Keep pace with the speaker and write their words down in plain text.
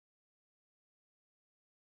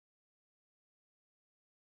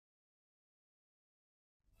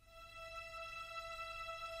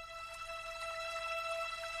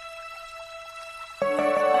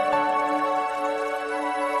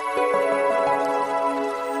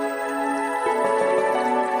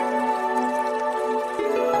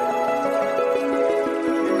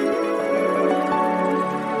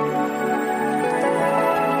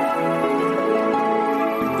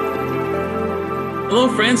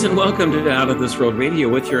friends, and welcome to Out of This World Radio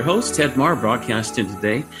with your host, Ted Mahr, broadcasting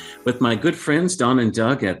today with my good friends, Don and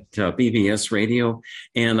Doug at BBS Radio.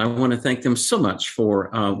 And I want to thank them so much for,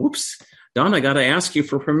 Don, I got to ask you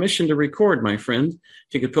for permission to record, my friend.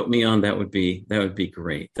 If you could put me on, that would be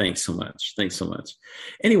great. Thanks so much.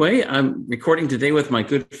 Anyway, I'm recording today with my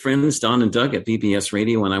good friends, Don and Doug at BBS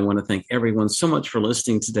Radio, and I want to thank everyone so much for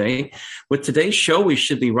listening today. With today's show, we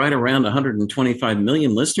should be right around 125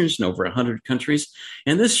 million listeners in over 100 countries,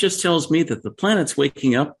 and this just tells me that the planet's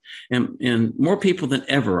waking up, and more people than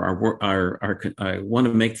ever are want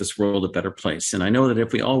to make this world a better place. And I know that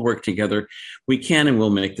if we all work together, we can and will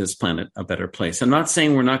make this planet a better place. I'm not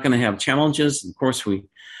saying we're not going to have challenges. Of course,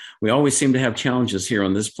 we always seem to have challenges here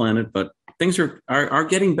on this planet, but things are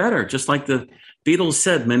getting better. Just like the Beatles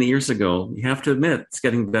said many years ago, you have to admit it's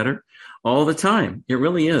getting better all the time. It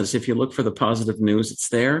really is. If you look for the positive news, it's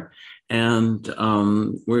there. And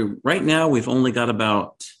right now we've only got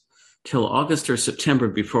about till August or September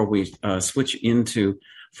before we switch into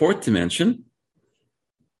fourth dimension.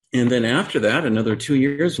 And then after that, another 2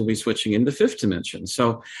 years, we'll be switching into fifth dimension.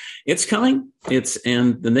 So it's coming.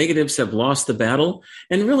 And the negatives have lost the battle.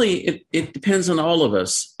 And really, it depends on all of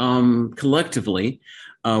us collectively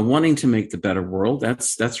wanting to make the better world.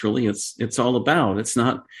 That's really it's all about. It's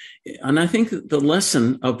not. And I think the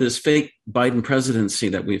lesson of this fake Biden presidency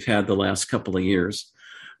that we've had the last couple of years,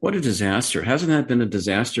 what a disaster. Hasn't that been a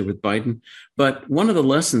disaster with Biden? But one of the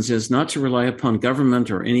lessons is not to rely upon government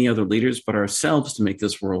or any other leaders, but ourselves to make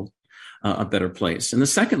this world a better place. And the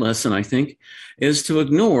second lesson, I think, is to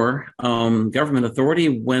ignore government authority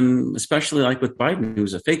when, especially like with Biden,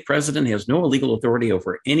 who's a fake president, he has no legal authority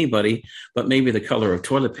over anybody, but maybe the color of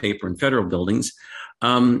toilet paper in federal buildings.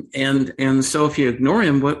 And so if you ignore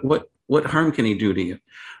him, what harm can he do to you?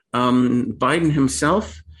 Biden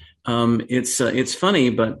himself, it's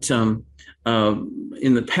funny, but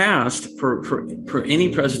in the past, for any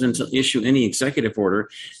president to issue any executive order,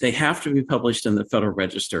 they have to be published in the Federal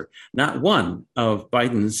Register. Not one of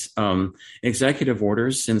Biden's executive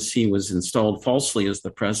orders, since he was installed falsely as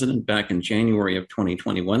the president back in January of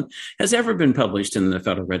 2021, has ever been published in the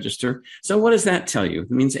Federal Register. So what does that tell you?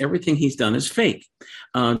 It means everything he's done is fake.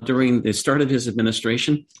 During the start of his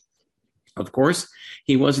administration, of course,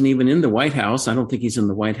 he wasn't even in the White House. I don't think he's in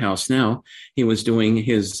the White House now. He was doing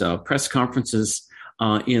his press conferences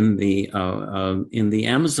in the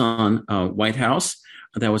Amazon White House.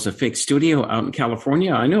 That was a fake studio out in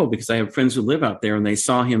California. I know because I have friends who live out there, and they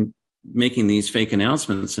saw him making these fake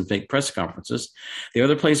announcements and fake press conferences. The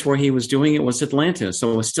other place where he was doing it was Atlanta,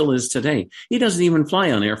 so it still is today. He doesn't even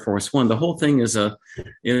fly on Air Force One. The whole thing is a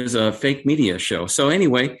fake media show. So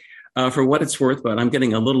anyway, for what it's worth, but I'm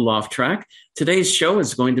getting a little off track. Today's show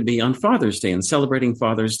is going to be on Father's Day and celebrating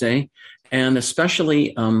Father's Day, and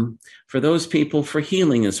especially for those people for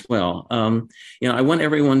healing as well. I want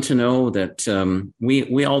everyone to know that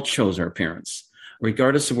we all chose our parents,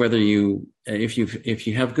 regardless of whether if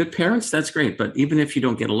you have good parents, that's great. But even if you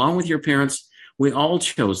don't get along with your parents, we all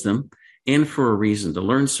chose them, and for a reason, to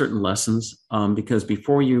learn certain lessons. Because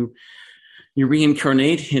before you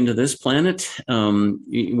reincarnate into this planet,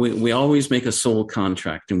 we always make a soul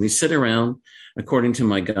contract, and we sit around, according to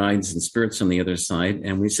my guides and spirits on the other side,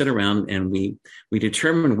 and we sit around and we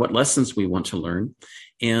determine what lessons we want to learn.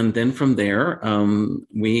 And then from there,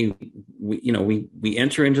 we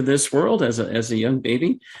enter into this world as a young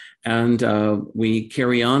baby, and we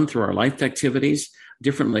carry on through our life activities,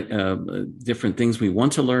 different things we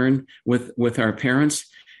want to learn with our parents.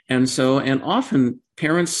 And often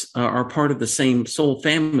parents are part of the same soul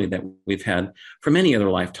family that we've had for many other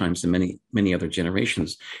lifetimes and many, many other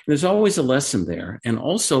generations. And there's always a lesson there. And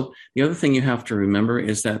also, the other thing you have to remember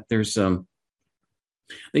is that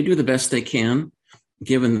they do the best they can,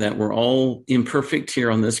 given that we're all imperfect here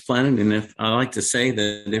on this planet. And if I like to say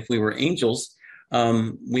that if we were angels,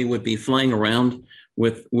 we would be flying around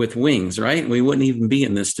with wings, right? We wouldn't even be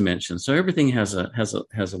in this dimension. So everything has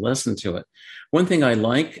a lesson to it. One thing I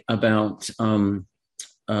like about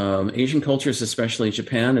Asian cultures, especially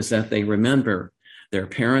Japan, is that they remember their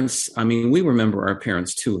parents. I mean, we remember our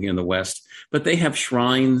parents too here in the West, but they have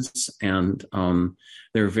shrines, and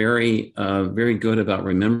they're very, very good about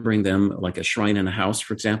remembering them, like a shrine in a house,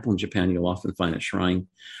 for example. In Japan, you'll often find a shrine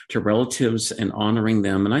to relatives and honoring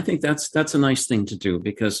them. And I think that's a nice thing to do,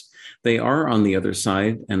 because they are on the other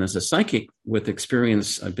side. And as a psychic with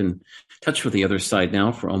experience, I've been in touch with the other side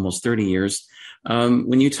now for almost 30 years.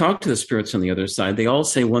 When you talk to the spirits on the other side, they all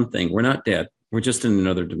say one thing: we're not dead. We're just in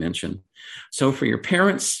another dimension. So for your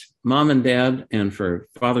parents, mom and dad, and for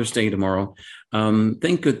Father's Day tomorrow,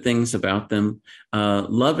 think good things about them.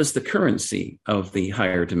 Love is the currency of the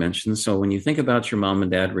higher dimensions. So when you think about your mom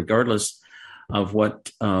and dad, regardless of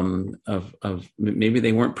what of maybe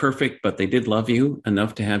they weren't perfect, but they did love you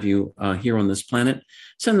enough to have you here on this planet,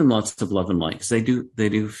 send them lots of love and light, because they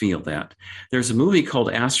do feel that. There's a movie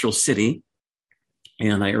called Astral City,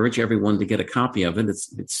 and I urge everyone to get a copy of it.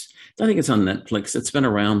 I think it's on Netflix. It's been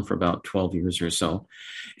around for about 12 years or so.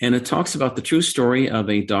 And it talks about the true story of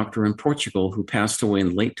a doctor in Portugal who passed away in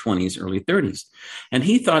the late 20s, early 30s. And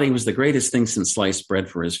he thought he was the greatest thing since sliced bread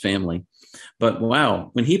for his family. But wow,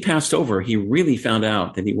 when he passed over, he really found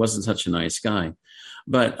out that he wasn't such a nice guy.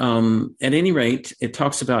 But at any rate, it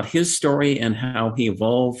talks about his story and how he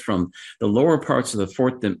evolved from the lower parts of the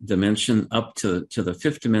fourth dimension up to the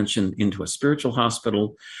fifth dimension into a spiritual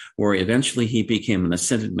hospital, where eventually he became an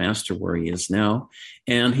ascended master where he is now.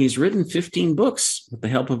 And he's written 15 books with the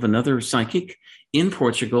help of another psychic in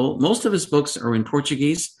Portugal. Most of his books are in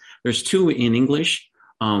Portuguese. There's 2 in English,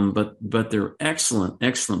 but they're excellent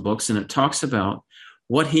books. And it talks about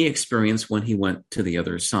what he experienced when he went to the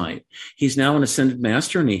other side. He's now an ascended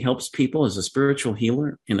master, and he helps people as a spiritual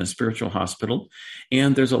healer in a spiritual hospital.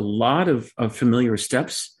 And there's a lot of familiar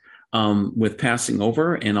steps with passing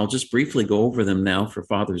over, and I'll just briefly go over them now for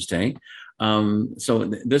Father's Day.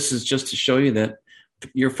 So this is just to show you that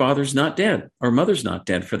your father's not dead, or mother's not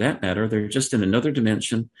dead for that matter. They're just in another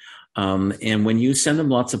dimension. And when you send them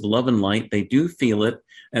lots of love and light, they do feel it.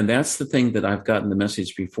 And that's the thing that I've gotten the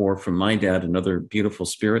message before from my dad and other beautiful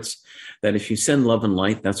spirits, that if you send love and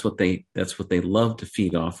light, that's what they love to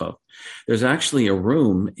feed off of. There's actually a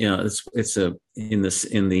room. In the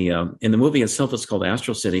movie itself, it's called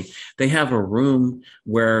Astral City. They have a room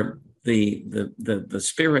where the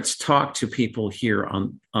spirits talk to people here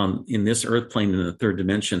on in this earth plane in the third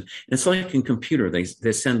dimension. It's like a computer. They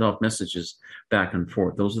send off messages back and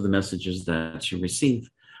forth. Those are the messages that you receive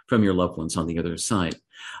from your loved ones on the other side.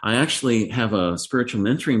 I actually have a spiritual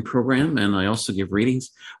mentoring program, and I also give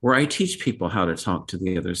readings where I teach people how to talk to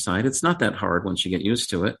the other side. It's not that hard once you get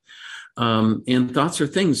used to it. And thoughts are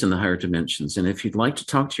things in the higher dimensions. And if you'd like to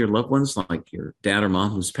talk to your loved ones, like your dad or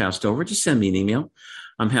mom who's passed over, just send me an email.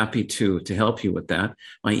 I'm happy to help you with that.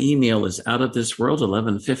 My email is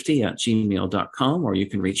outofthisworld1150@gmail.com, or you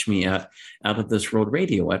can reach me at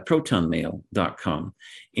outofthisworldradio@protonmail.com.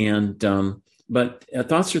 And but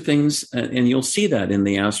thoughts are things, and you'll see that in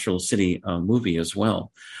the Astral City movie as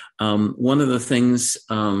well. One of the things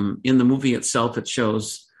in the movie itself, it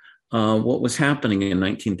shows what was happening in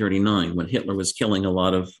 1939 when Hitler was killing a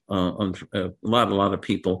lot of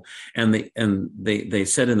people, and they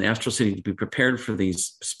said in the Astral City to be prepared for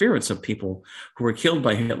these spirits of people who were killed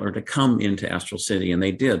by Hitler to come into Astral City, and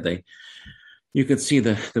they did. You could see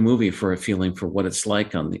the movie for a feeling for what it's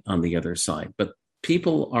like on the other side, but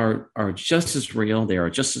people are just as real. They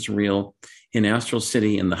are just as real in Astral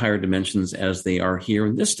City in the higher dimensions as they are here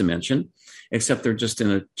in this dimension, except they're just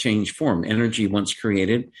in a changed form. Energy once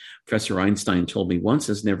created, Professor Einstein told me once,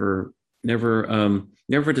 is never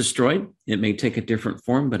destroyed. It may take a different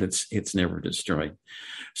form, but it's never destroyed.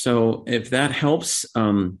 So if that helps,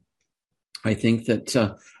 I think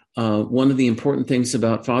that one of the important things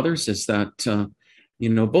about fathers is that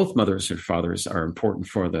both mothers and fathers are important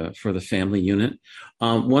for the family unit.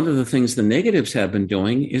 One of the things the negatives have been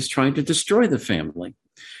doing is trying to destroy the family,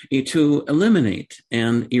 to eliminate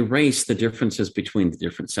and erase the differences between the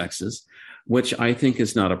different sexes, which I think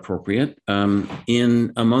is not appropriate. Among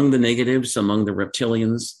the negatives, among the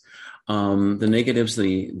reptilians, the negatives,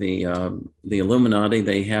 the Illuminati,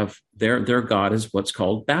 they have their god is what's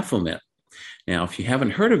called Baphomet. Now, if you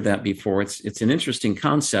haven't heard of that before, it's an interesting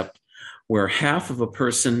concept, where half of a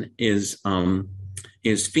person is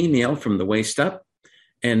female from the waist up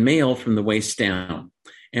and male from the waist down,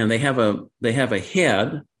 and they have a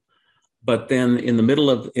head, but then in the middle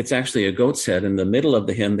of it's actually a goat's head. In the middle of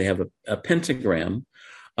the head, they have a pentagram,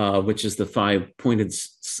 which is the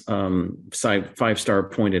five-star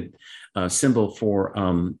pointed symbol for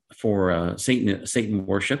Satan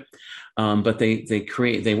worship. But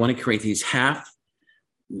they want to create these half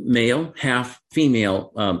male, half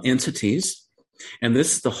female entities, and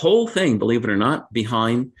this is the whole thing, believe it or not,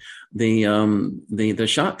 behind the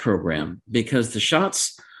shot program, because the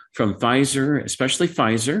shots from Pfizer, especially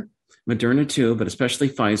Pfizer, Moderna too, but especially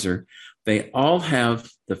Pfizer, they all have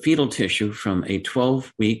the fetal tissue from a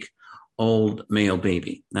 12-week-old male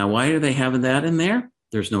baby. Now, why are they having that in there?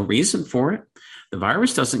 There's no reason for it. The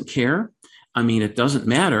virus doesn't care. I mean, it doesn't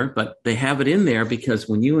matter, but they have it in there because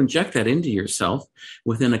when you inject that into yourself,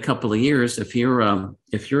 within a couple of years, if you're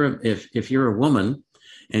a woman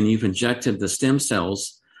and you've injected the stem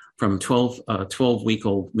cells from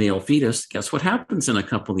 12-week-old male fetus, guess what happens in a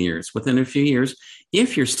couple of years? Within a few years,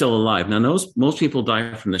 if you're still alive, now most people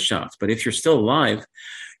die from the shots, but if you're still alive,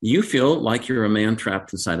 you feel like you're a man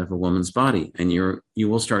trapped inside of a woman's body, and you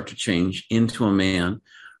will start to change into a man.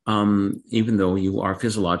 Even though you are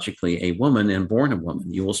physiologically a woman and born a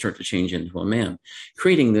woman, you will start to change into a man,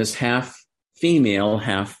 creating this half female,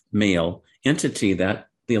 half male entity that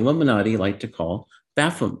the Illuminati like to call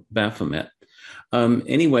Baphomet.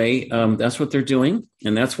 Anyway, that's what they're doing.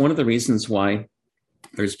 And that's one of the reasons why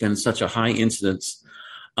there's been such a high incidence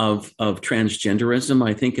of transgenderism,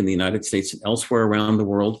 I think, in the United States and elsewhere around the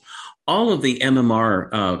world. All of the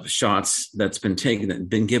MMR shots that's been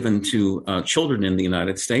given to children in the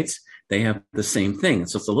United States, they have the same thing.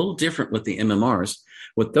 So it's a little different with the MMRs.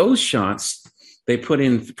 With those shots, they put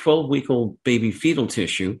in 12-week-old baby fetal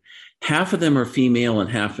tissue. Half of them are female and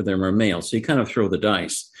half of them are male. So you kind of throw the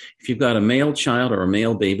dice. If you've got a male child or a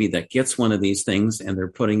male baby that gets one of these things and they're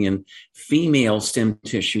putting in female stem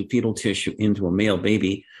tissue, fetal tissue into a male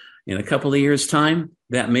baby, in a couple of years' time,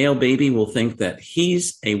 that male baby will think that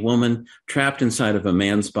he's a woman trapped inside of a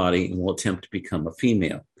man's body and will attempt to become a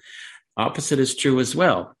female. Opposite is true as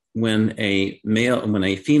well. When a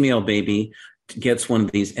female baby gets one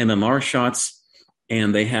of these MMR shots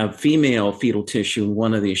and they have female fetal tissue in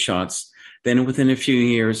one of these shots, then within a few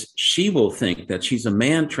years, she will think that she's a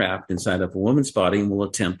man trapped inside of a woman's body and will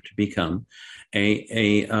attempt to become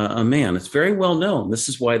a man. It's very well known. This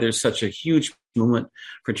is why there's such a huge movement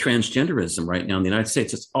for transgenderism right now in the United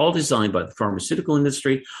States. It's all designed by the pharmaceutical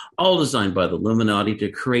industry, all designed by the Illuminati to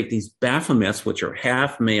create these Baphomets, which are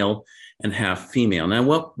half male and half female. Now,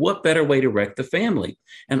 what better way to wreck the family?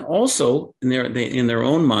 And also, in their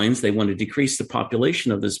own minds, they want to decrease the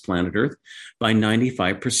population of this planet Earth by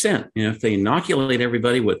 95%. And if they inoculate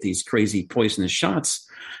everybody with these crazy poisonous shots,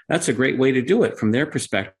 that's a great way to do it from their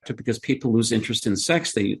perspective, because people lose interest in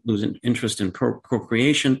sex, they lose interest in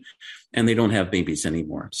procreation, and they don't have babies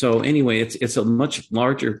anymore. So anyway, it's a much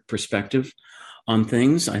larger perspective on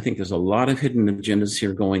things. I think there's a lot of hidden agendas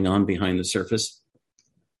here going on behind the surface.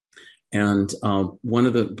 And one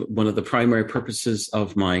of the primary purposes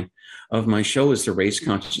of my show is to raise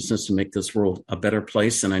consciousness and make this world a better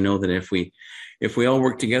place. And I know that if we all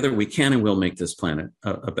work together, we can and will make this planet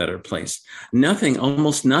a better place.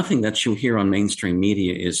 Almost nothing that you hear on mainstream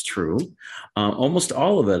media is true. Almost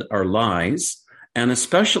all of it are lies. And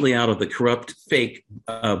especially out of the corrupt, fake,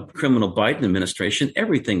 criminal Biden administration,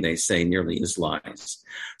 everything they say nearly is lies.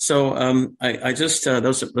 So I just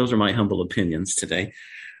those are my humble opinions today.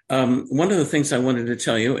 One of the things I wanted to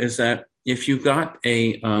tell you is that if you've got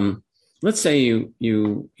let's say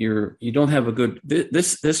you don't have a good,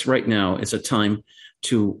 this right now is a time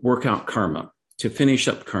to work out karma, to finish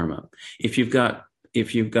up karma. If you've got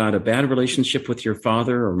a bad relationship with your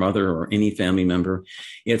father or mother or any family member,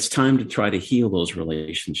 it's time to try to heal those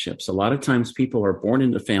relationships. A lot of times people are born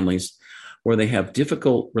into families where they have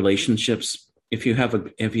difficult relationships. If you have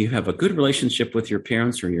a good relationship with your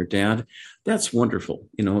parents or your dad, that's wonderful,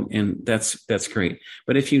 and that's great.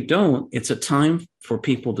 But if you don't, it's a time for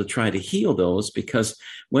people to try to heal those, because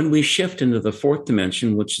when we shift into the fourth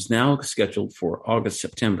dimension, which is now scheduled for August,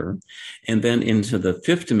 September, and then into the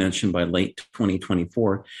fifth dimension by late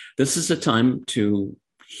 2024, this is a time to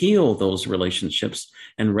heal those relationships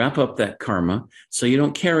and wrap up that karma so you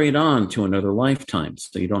don't carry it on to another lifetime,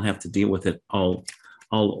 so you don't have to deal with it all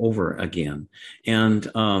over again. And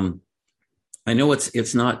I know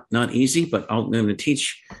it's not easy, but I'm going to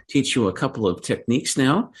teach you a couple of techniques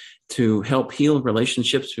now to help heal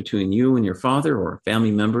relationships between you and your father or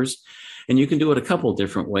family members. And you can do it a couple of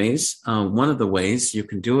different ways. One of the ways you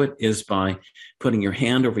can do it is by putting your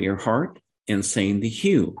hand over your heart and saying the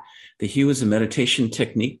hue. The hue is a meditation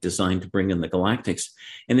technique designed to bring in the galactics.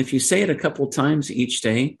 And if you say it a couple of times each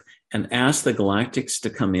day and ask the galactics to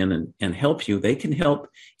come in and help you, they can help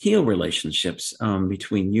heal relationships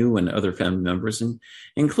between you and other family members,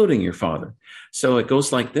 including your father. So it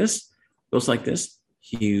goes like this.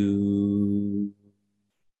 Hue.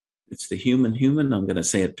 It's the human. I'm going to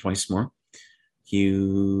say it twice more.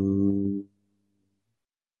 Hue.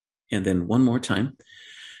 And then one more time.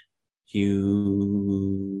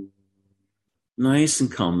 Hue. Nice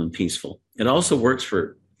and calm and peaceful. It also works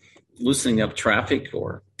for loosening up traffic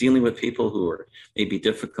or dealing with people who are maybe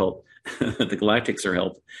difficult. The galactics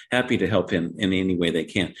are happy to help in any way they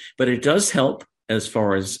can. But it does help as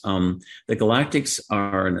far as the galactics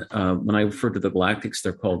are, when I refer to the galactics,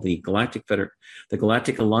 they're called the Galactic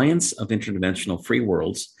Alliance of Interdimensional Free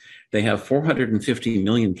Worlds. They have 450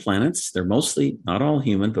 million planets. They're mostly, not all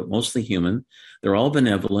human, but mostly human. They're all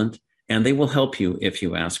benevolent. and they will help you if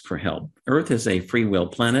you ask for help. Earth is a free will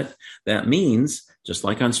planet. That means, just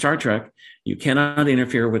like on Star Trek, you cannot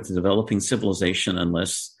interfere with the developing civilization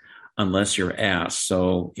unless you're asked.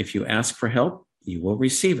 So if you ask for help, you will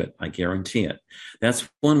receive it. I guarantee it. That's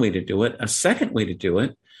one way to do it. A second way to do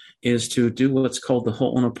it is to do what's called the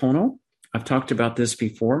Ho'oponopono. I've talked about this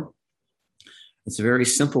before. It's a very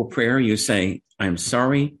simple prayer. You say, I'm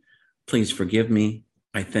sorry, please forgive me,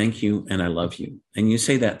 I thank you, and I love you. And you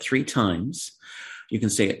say that 3 times. You can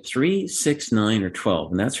say it 3, 6, 9, or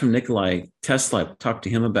 12. And that's from Nikola Tesla. I talked to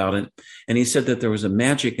him about it. And he said that there was a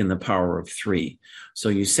magic in the power of 3. So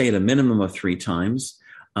you say it a minimum of 3 times.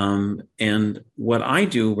 And what I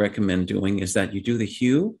do recommend doing is that you do the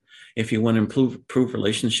hue if you want to improve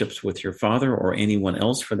relationships with your father or anyone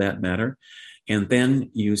else for that matter. And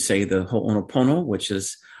then you say the Ho'oponopono, which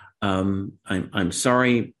is, I'm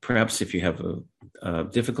sorry, perhaps if you have a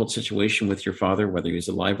difficult situation with your father, whether he's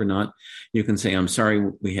alive or not, you can say, I'm sorry,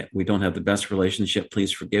 we don't have the best relationship.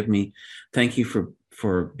 Please forgive me. Thank you for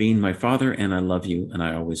being my father, and I love you, and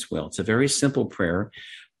I always will. It's a very simple prayer,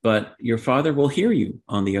 but your father will hear you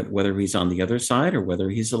whether he's on the other side or whether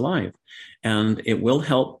he's alive, and it will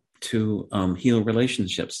help to heal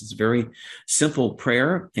relationships. It's a very simple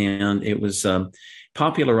prayer, and it was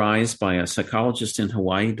popularized by a psychologist in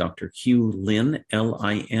Hawaii, Dr. Hugh Lin,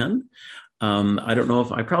 L-I-N. I don't know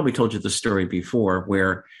if I probably told you the story before,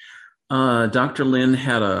 where Dr. Lin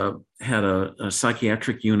had a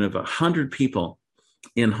psychiatric unit of 100 people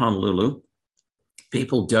in Honolulu,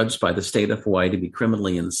 people judged by the state of Hawaii to be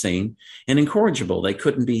criminally insane and incorrigible. They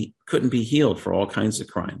couldn't be healed for all kinds of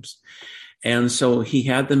crimes. And so he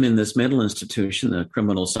had them in this mental institution, a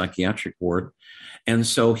criminal psychiatric ward. And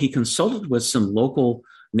so he consulted with some local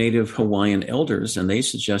native Hawaiian elders, and they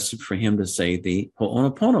suggested for him to say the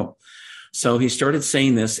Ho'oponopono. So he started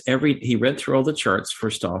saying this he read through all the charts.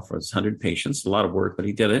 First off, for his 100 patients, a lot of work, but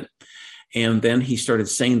he did it. And then he started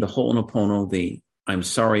saying the Ho'oponopono, I'm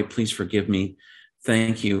sorry, please forgive me,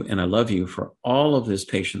 thank you, and I love you for all of his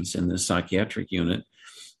patients in this psychiatric unit.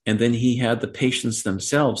 And then he had the patients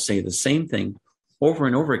themselves say the same thing over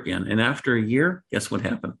and over again. And after a year, guess what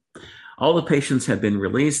happened? All the patients had been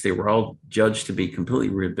released. They were all judged to be completely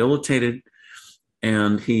rehabilitated.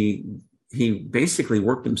 And he basically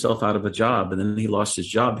worked himself out of a job. And then he lost his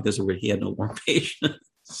job because he had no more patients.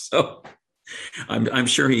 So I'm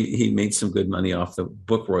sure he made some good money off the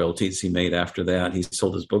book royalties he made after that. He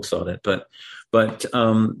sold his books on it. But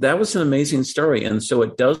that was an amazing story. And so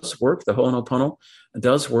it does work. The Ho'oponopono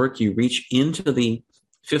does work. You reach into the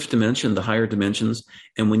 5th dimension, the higher dimensions.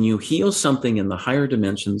 And when you heal something in the higher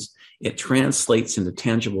dimensions, it translates into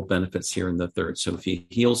tangible benefits here in the 3rd. So if you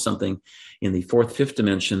heal something in the 4th, 5th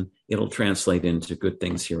dimension, it'll translate into good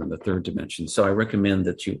things here in the 3rd dimension. So I recommend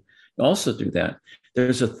that you also do that.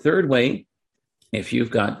 There's a 3rd way. If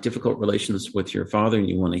you've got difficult relations with your father and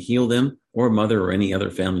you want to heal them, or mother, or any other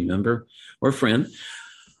family member or friend,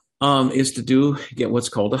 is to get what's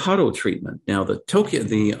called a Hado treatment. Now, the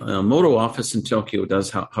Moto office in Tokyo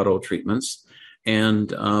does Hado treatments.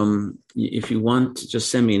 And if you want to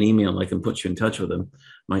just send me an email, I can put you in touch with them.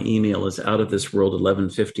 My email is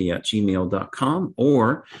outofthisworld1150@gmail.com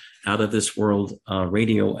or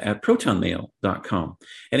outofthisworldradio@protonmail.com.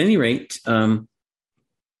 At any rate,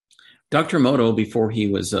 Dr. Moto, before he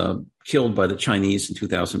was killed by the Chinese in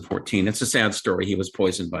 2014, it's a sad story. He was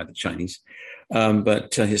poisoned by the Chinese,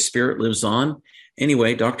 but his spirit lives on.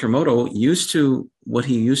 Anyway, Dr. Moto what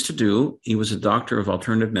he used to do, he was a doctor of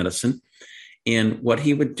alternative medicine. And what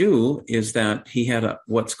he would do is that he had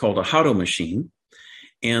what's called a Hado machine.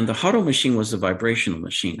 And the Hado machine was a vibrational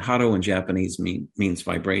machine. Hado in Japanese means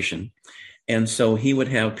vibration. And so he would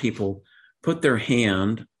have people put their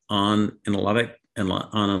hand on an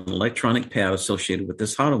electronic pad associated with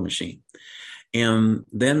this Hado machine. And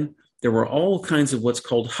then there were all kinds of what's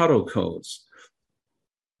called Hado codes.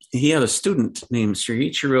 He had a student named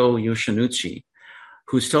Shuichiro Yoshinuchi,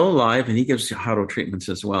 who's still alive, and he gives Hado treatments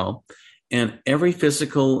as well. And every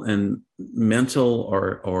physical and mental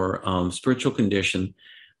or spiritual condition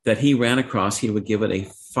that he ran across, he would give it a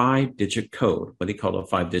 5-digit code, what he called a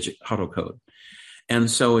 5-digit Hado code. And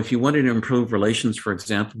so if you wanted to improve relations, for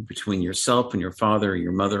example, between yourself and your father or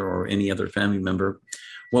your mother or any other family member,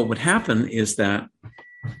 what would happen is that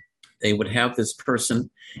they would have this person,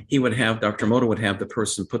 Dr. Moto would have the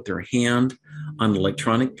person put their hand on an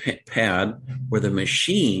electronic pad where the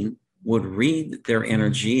machine would read their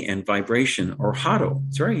energy and vibration, or Hado.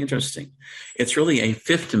 It's very interesting. It's really a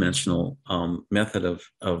 5th dimensional method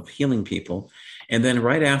of healing people. And then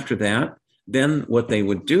right after that, then what they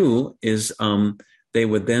would do is they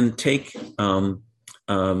would then take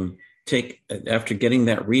take, after getting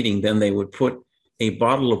that reading, then they would put a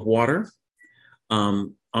bottle of water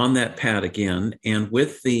on that pad again, and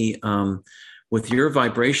with your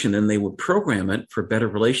vibration, then they would program it for better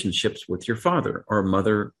relationships with your father or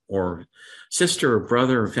mother or sister or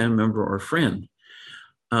brother or family member or friend.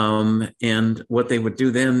 And what they would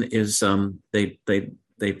do then is they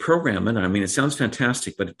program it. I mean, it sounds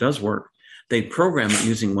fantastic, but it does work. They program it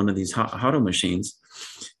using one of these Hado machines,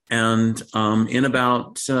 and in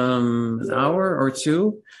about an hour or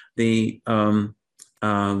two,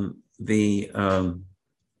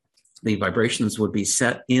 the vibrations would be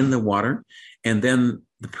set in the water, and then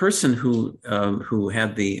the person who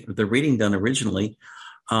had the reading done originally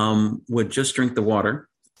would just drink the water,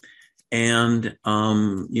 and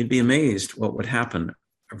you'd be amazed what would happen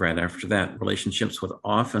right after that. Relationships would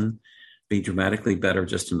often be dramatically better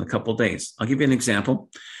just in a couple of days. I'll give you an example.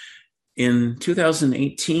 In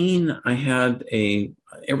 2018, I had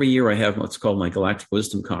every year I have what's called my Galactic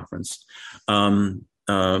Wisdom Conference.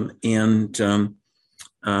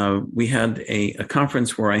 We had a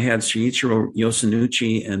conference where I had Shuichiro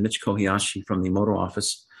Yoshinochi and Michiko Hayashi from the Emoto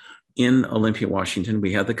office in Olympia, Washington.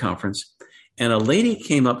 We had the conference, and a lady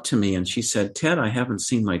came up to me and she said, "Ted, I haven't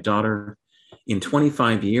seen my daughter in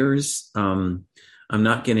 25 years. I'm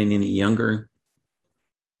not getting any younger.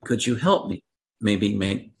 Could you help me maybe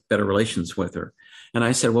make better relations with her?" And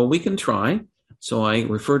I said, "Well, we can try." So I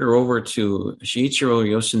referred her over to Shuichiro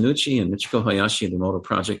Yoshinochi and Michiko Hayashi of the Emoto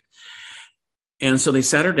Project. And so they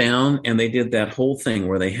sat her down and they did that whole thing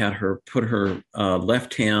where they had her put her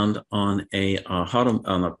left hand on an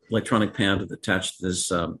electronic pad attached to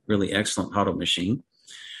this really excellent Hado machine.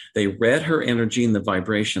 They read her energy and the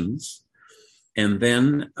vibrations, and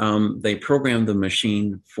then they programmed the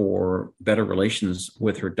machine for better relations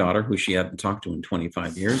with her daughter, who she hadn't talked to in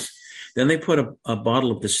 25 years. Then they put a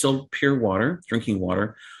bottle of distilled pure water, drinking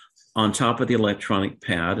water, on top of the electronic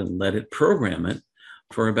pad and let it program it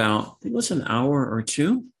for about, I think it was an hour or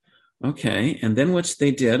two. Okay. And then what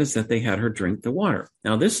they did is that they had her drink the water.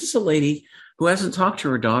 Now, this is a lady who hasn't talked to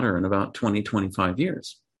her daughter in about 20, 25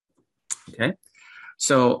 years. Okay.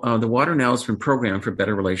 So the water now has been programmed for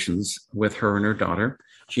better relations with her and her daughter.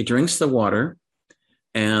 She drinks the water,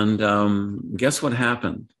 and guess what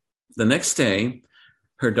happened? The next day,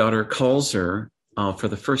 her daughter calls her for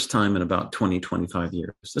the first time in about 20, 25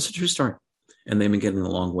 years. That's a true story. And they've been getting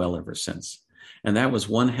along well ever since. And that was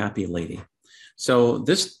one happy lady. So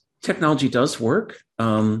this technology does work.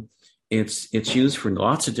 It's used for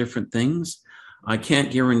lots of different things. I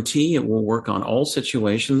can't guarantee it will work on all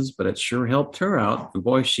situations, but it sure helped her out. And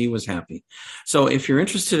boy, she was happy. So if you're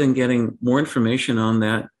interested in getting more information on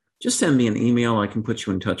that, just send me an email. I can put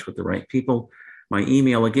you in touch with the right people. My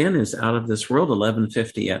email, again, is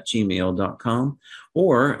outofthisworld1150@gmail.com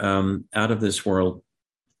or outofthisworld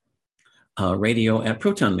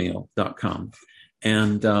radio@protonmail.com.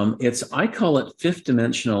 And I call it fifth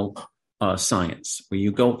dimensional science, where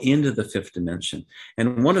you go into the fifth dimension.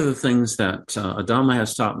 And one of the things that Adama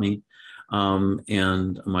has taught me,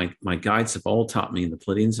 and my guides have all taught me, and the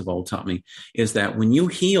Pleiadians have all taught me, is that when you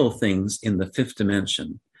heal things in the fifth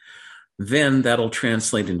dimension, then that'll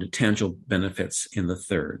translate into tangible benefits in the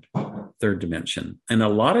third dimension. And a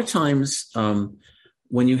lot of times,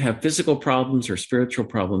 when you have physical problems or spiritual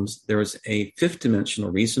problems, there is a fifth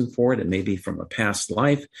dimensional reason for it. It may be from a past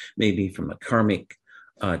life, maybe from a karmic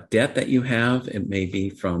debt that you have. It may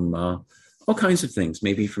be from all kinds of things,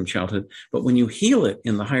 maybe from childhood. But when you heal it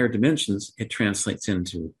in the higher dimensions, it translates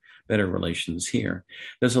into better relations here.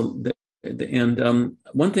 One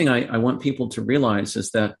thing I want people to realize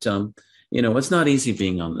is that, it's not easy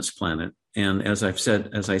being on this planet. And as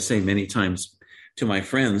I say many times to my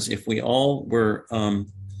friends, if we all were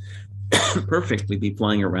perfect, we'd be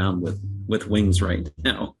flying around with wings right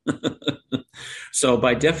now. So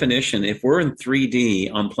by definition, if we're in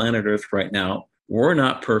 3D on planet Earth right now, we're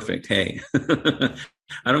not perfect. Hey,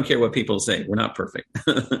 I don't care what people say. We're not perfect.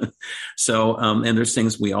 So, and there's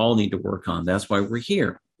things we all need to work on. That's why we're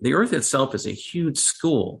here. The Earth itself is a huge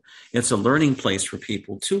school. It's a learning place for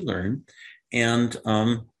people to learn. And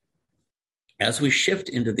as we shift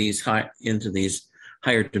into these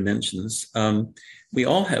higher dimensions, we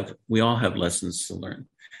all have lessons to learn.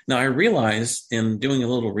 Now, I realize in doing a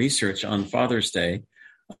little research on Father's Day,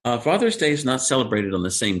 Father's Day is not celebrated on the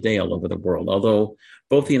same day all over the world, although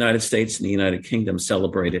both the United States and the United Kingdom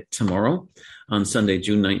celebrate it tomorrow on Sunday,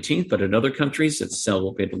 June 19th. But in other countries, it's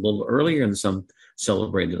celebrated a little earlier and some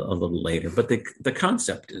celebrated a little later. But the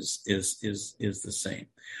concept is the same.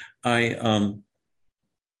 And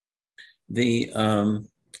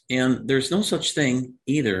there's no such thing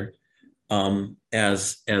either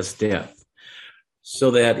as death.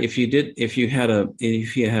 So that if you had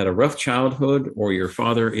a rough childhood, or your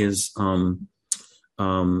father is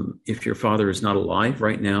if your father is not alive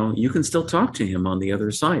right now, you can still talk to him on the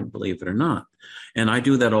other side, believe it or not. And I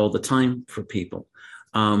do that all the time for people.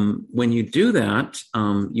 When you do that,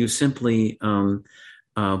 you simply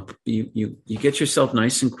you get yourself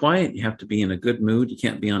nice and quiet. You have to be in a good mood. You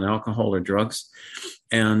can't be on alcohol or drugs.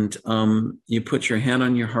 And you put your hand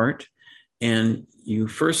on your heart, and you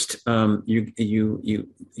first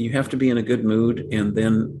you have to be in a good mood, and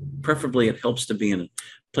then preferably it helps to be in a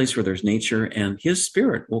place where there's nature, and his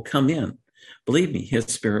spirit will come in. Believe me, his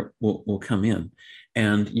spirit will come in,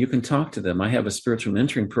 and you can talk to them. I have a spiritual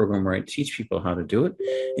mentoring program where I teach people how to do it.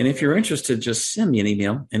 And if you're interested, just send me an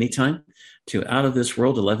email anytime to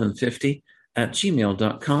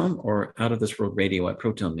outofthisworld1150@gmail.com, or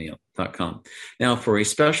outofthisworldradio@protonmail.com. Now, for a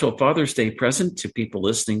special Father's Day present to people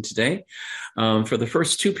listening today, for the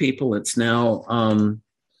first two people, it's now,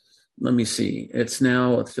 let me see, it's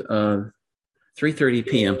now 3:30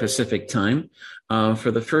 p.m. Pacific time.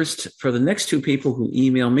 For the next two people who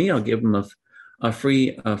email me, I'll give them a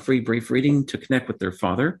free brief reading to connect with their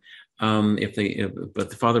father. But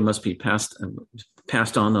the father must be passed on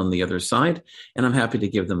the other side, and I'm happy to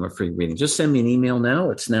give them a free reading. Just send me an email now.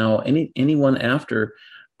 It's now anyone after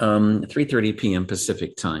 3:30 p.m.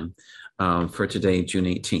 Pacific time for today, June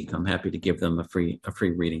 18th. I'm happy to give them a free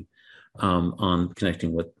reading on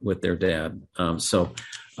connecting with their dad. So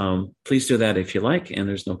please do that if you like, and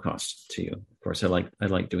there's no cost to you. Of course, I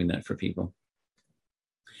like doing that for people.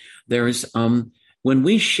 There's when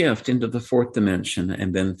we shift into the fourth dimension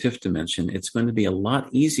and then fifth dimension, it's going to be a lot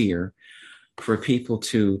easier for people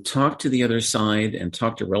to talk to the other side and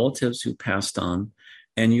talk to relatives who passed on,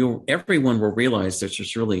 and everyone will realize there's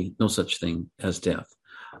just really no such thing as death.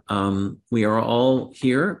 We are all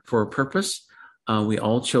here for a purpose. We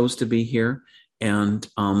all chose to be here, and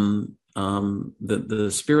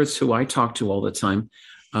the spirits who I talk to all the time,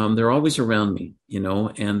 they're always around me,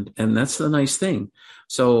 and that's the nice thing.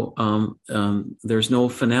 So there's no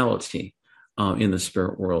finality in the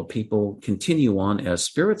spirit world. People continue on as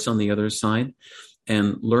spirits on the other side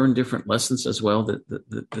and learn different lessons as well.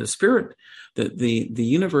 The spirit, the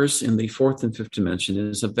universe in the fourth and fifth dimension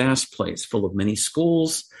is a vast place full of many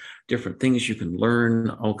schools, different things you can learn,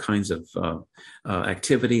 all kinds of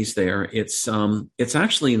activities there. It's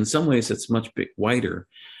actually, in some ways, it's much wider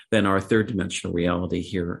than our third dimensional reality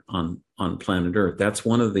here on planet Earth. That's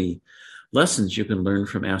one of the lessons you can learn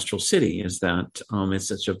from Astral City, is that it's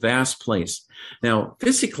such a vast place. Now,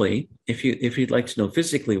 physically, if you'd like to know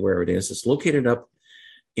physically where it is, it's located up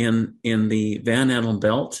in the Van Allen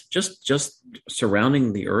belt, just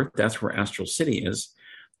surrounding the Earth. That's where Astral City is.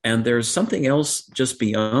 And there's something else just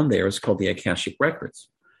beyond there. It's called the Akashic Records.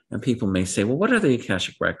 And people may say, well, what are the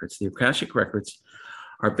Akashic Records? The Akashic Records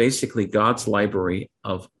are basically God's library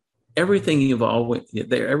of everything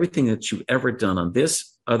everything that you've ever done on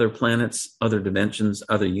this, other planets, other dimensions,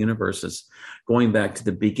 other universes, going back to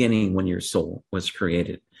the beginning when your soul was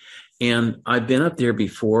created. And I've been up there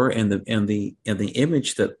before, and the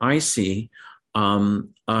image that I see,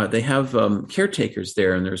 they have caretakers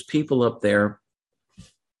there, and there's people up there.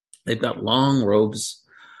 They've got long robes,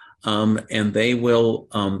 and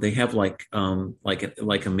they have like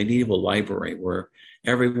a medieval library where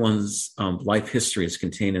everyone's life history is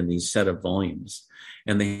contained in these set of volumes.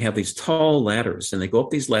 And they have these tall ladders, and they go up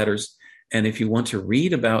these ladders. And if you want to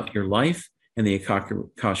read about your life in the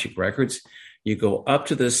Akashic Records, you go up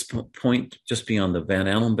to this point just beyond the Van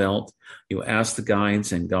Allen belt. You ask the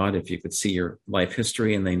guides and God if you could see your life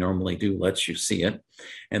history, and they normally do let you see it.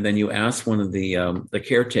 And then you ask one of the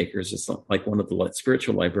caretakers, it's like one of the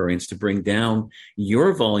spiritual librarians, to bring down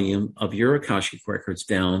your volume of your Akashic Records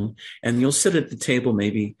down, and you'll sit at the table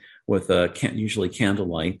maybe with usually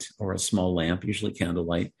candlelight or a small lamp, usually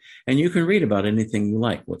candlelight, and you can read about anything you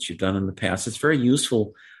like, what you've done in the past. It's very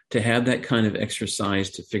useful to have that kind of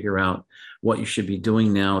exercise to figure out what you should be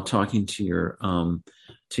doing now, talking to your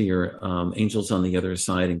angels on the other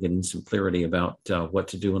side and getting some clarity about what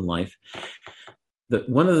to do in life.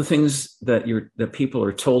 One of the things that people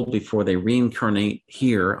are told before they reincarnate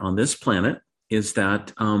here on this planet is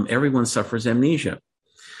that everyone suffers amnesia.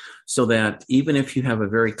 So that even if you have a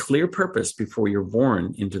very clear purpose before you're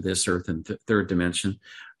born into this earth and third dimension,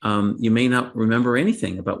 you may not remember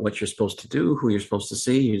anything about what you're supposed to do, who you're supposed to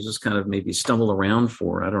see. You just kind of maybe stumble around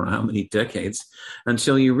for I don't know how many decades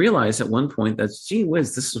until you realize at one point that, gee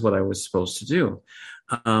whiz, this is what I was supposed to do.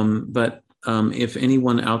 But if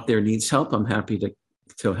anyone out there needs help, I'm happy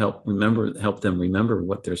to help them remember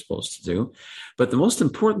what they're supposed to do. But the most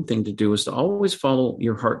important thing to do is to always follow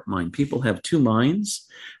your heart mind. People have two minds.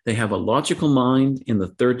 They have a logical mind in the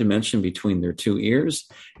third dimension between their two ears,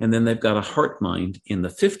 and then they've got a heart mind in the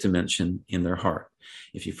fifth dimension in their heart.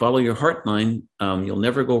 If you follow your heart mind, you'll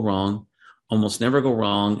never go wrong, almost never go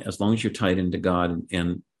wrong, as long as you're tied into God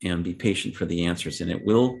and be patient for the answers. And it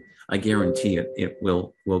will, I guarantee it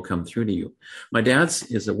will come through to you. My dad's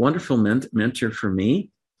is a wonderful mentor for me.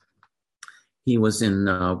 He was in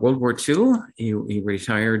World War II. He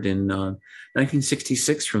retired in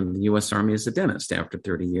 1966 from the U.S. Army as a dentist after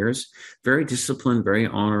 30 years. Very disciplined, very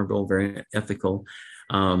honorable, very ethical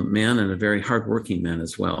man, and a very hardworking man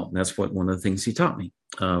as well. And that's one of the things he taught me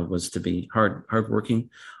was to be hardworking,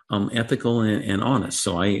 ethical, and honest.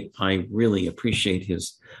 So I really appreciate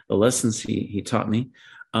the lessons he taught me.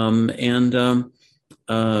 You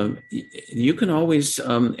can always,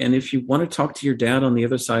 and if you want to talk to your dad on the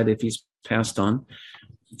other side, if he's passed on,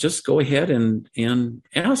 just go ahead and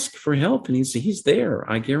ask for help. And he's there.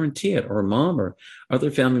 I guarantee it. Or mom or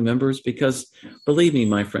other family members, because believe me,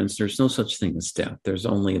 my friends, there's no such thing as death. There's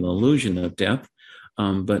only an illusion of death.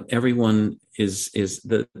 But everyone as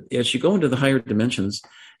you go into the higher dimensions,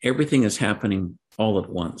 everything is happening all at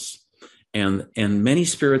once. And many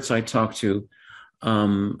spirits I talk to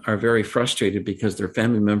are very frustrated because their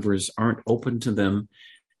family members aren't open to them.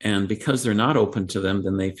 And because they're not open to them,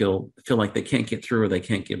 then they feel like they can't get through or they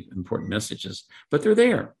can't give important messages. But they're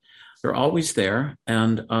there. They're always there.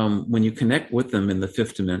 And when you connect with them in the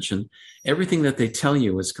fifth dimension, everything that they tell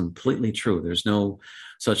you is completely true. There's no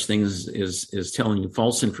such thing as telling you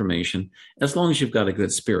false information, as long as you've got a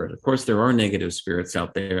good spirit. Of course, there are negative spirits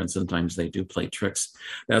out there, and sometimes they do play tricks.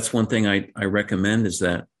 That's one thing I recommend, is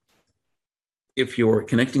that if you're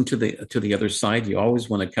connecting to the other side, you always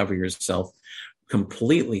want to cover yourself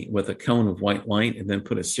completely with a cone of white light, and then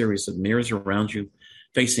put a series of mirrors around you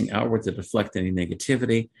facing outward to deflect any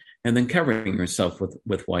negativity, and then covering yourself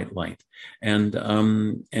with white light. And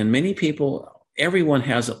many people, everyone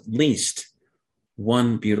has at least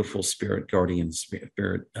one beautiful guardian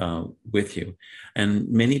spirit with you. And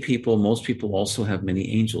most people also have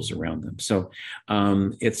many angels around them. So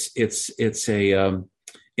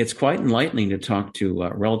it's quite enlightening to talk to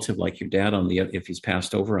a relative like your dad if he's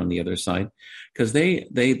passed over on the other side, because they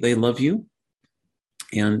love you,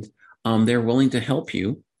 and they're willing to help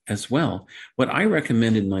you as well. What I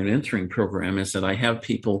recommend in my mentoring program is that I have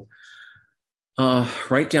people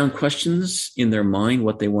write down questions in their mind,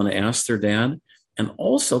 what they want to ask their dad, and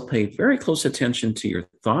also pay very close attention to your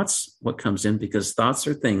thoughts, what comes in, because thoughts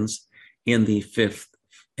are things in the fifth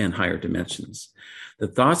and higher dimensions. The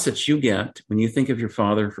thoughts that you get when you think of your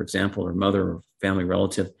father, for example, or mother or family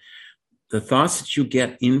relative, the thoughts that you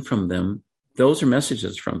get in from them, those are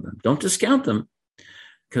messages from them. Don't discount them,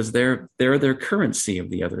 because they're their currency of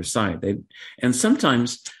the other side. And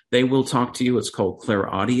sometimes they will talk to you. It's called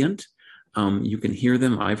clairaudient. You can hear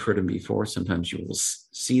them. I've heard them before. Sometimes you will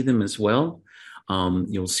see them as well.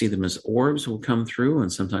 You'll see them as orbs will come through,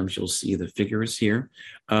 and sometimes you'll see the figures here.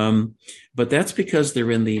 But that's because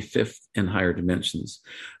they're in the fifth and higher dimensions.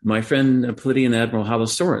 My friend Palladian Admiral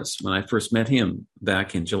Halosaurus, when I first met him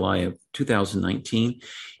back in July of 2019,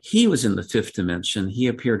 he was in the fifth dimension. He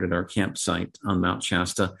appeared at our campsite on Mount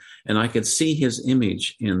Shasta, and I could see his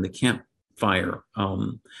image in the campfire.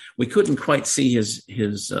 We couldn't quite see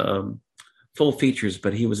his full features,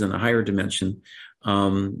 but he was in a higher dimension.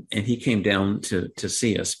 And he came down to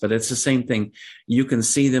see us. But it's the same thing. You can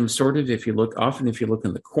see them sort of if you look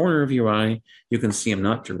in the corner of your eye, you can see them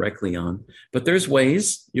not directly on. But there's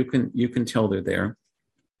ways you can tell they're there.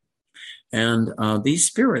 And these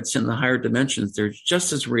spirits in the higher dimensions, they're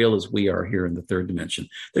just as real as we are here in the third dimension.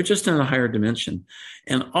 They're just in a higher dimension.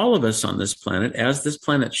 And all of us on this planet, as this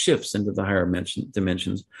planet shifts into the higher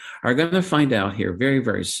dimensions, are going to find out here very,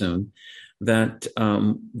 very soon that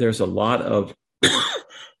there's a lot of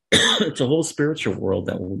it's a whole spiritual world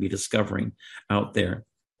that we'll be discovering out there.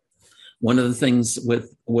 One of the things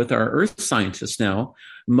with our Earth scientists now,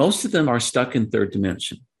 most of them are stuck in third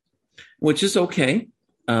dimension, which is okay,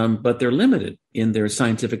 but they're limited in their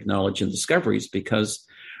scientific knowledge and discoveries because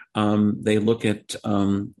they look at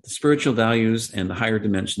the spiritual values and the higher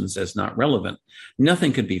dimensions as not relevant.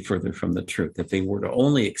 Nothing could be further from the truth. If they were to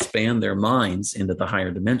only expand their minds into the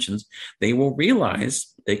higher dimensions, they will realize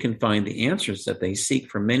they can find the answers that they seek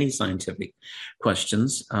for many scientific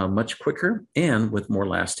questions much quicker and with more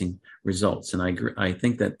lasting results. And I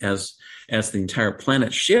think that as the entire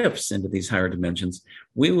planet shifts into these higher dimensions,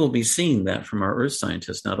 we will be seeing that from our Earth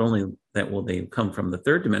scientists. Not only that will they come from the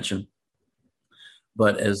third dimension,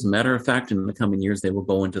 But as a matter of fact, in the coming years, they will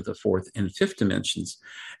go into the fourth and fifth dimensions.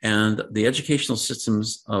 And the educational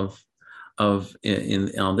systems on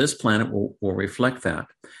this planet will reflect that.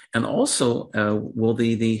 And also will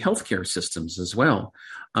the healthcare systems as well.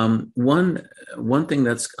 One thing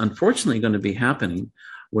that's unfortunately going to be happening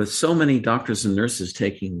with so many doctors and nurses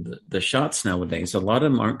taking the shots nowadays, a lot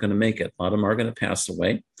of them aren't going to make it. A lot of them are going to pass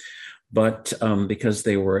away. But because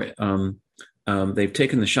they've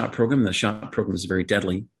taken the shot program. The shot program is very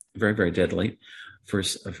deadly, very, very deadly for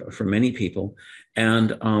many people.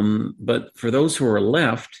 And but for those who are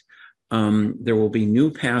left, there will be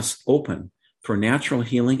new paths open for natural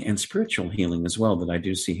healing and spiritual healing as well that I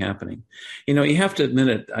do see happening. You know, you have to admit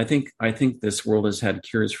it. I think this world has had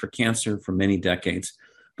cures for cancer for many decades.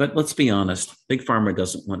 But let's be honest, Big Pharma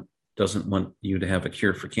doesn't want you to have a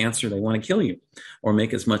cure for cancer. They want to kill you or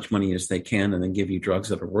make as much money as they can and then give you drugs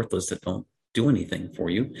that are worthless that don't do anything for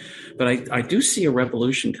you. But I do see a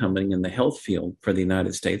revolution coming in the health field for the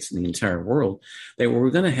United States and the entire world, that we're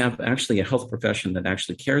going to have actually a health profession that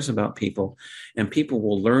actually cares about people, and people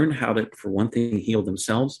will learn how to, for one thing, heal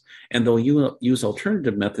themselves, and they'll use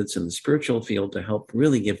alternative methods in the spiritual field to help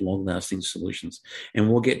really give long-lasting solutions.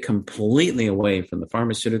 And we'll get completely away from the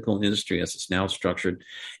pharmaceutical industry as it's now structured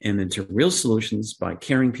and into real solutions by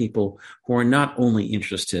caring people who are not only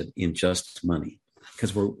interested in just money,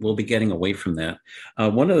 because we'll be getting away from that.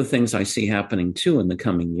 One of the things I see happening too in the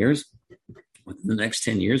coming years, within the next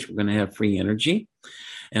 10 years, we're going to have free energy.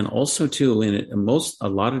 And also too, a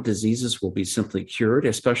lot of diseases will be simply cured,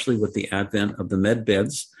 especially with the advent of the med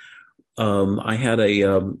beds. I had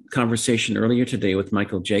a conversation earlier today with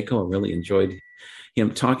Michael Jaco. I really enjoyed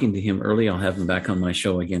talking to him early. I'll have him back on my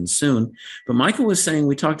show again soon. But Michael was saying,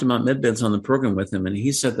 we talked about med beds on the program with him, and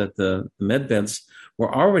he said that the med beds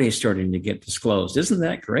were already starting to get disclosed. Isn't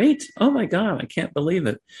that great? Oh my God, I can't believe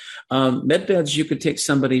it. Med beds, you could take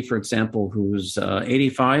somebody, for example, who's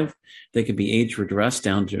 85. They could be age regressed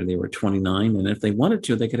down to they were 29. And if they wanted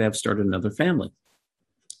to, they could have started another family.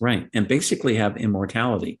 Right. And basically have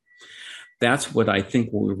immortality. That's what I think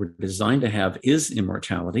we were designed to have, is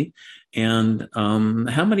immortality. And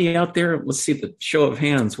how many out there, let's see, the show of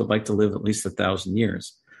hands, would like to live at least 1,000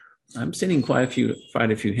 years? I'm seeing quite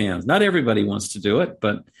a few hands. Not everybody wants to do it,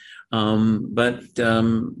 but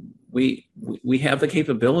we have the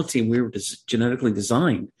capability. We were genetically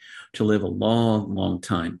designed to live a long, long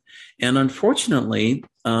time. And unfortunately,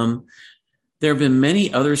 there have been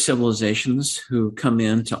many other civilizations who come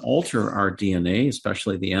in to alter our DNA,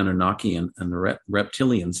 especially the Anunnaki and the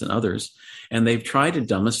reptilians and others, and they've tried to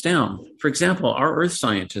dumb us down. For example, our Earth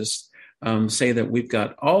scientists say that we've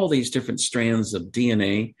got all these different strands of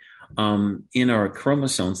DNA in our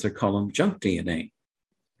chromosomes. They call them junk DNA.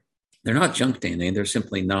 They're not junk DNA. They're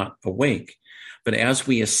simply not awake. But as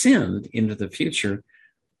we ascend into the future,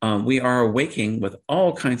 we are awaking with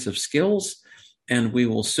all kinds of skills, and we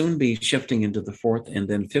will soon be shifting into the fourth and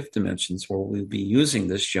then fifth dimensions, where we'll be using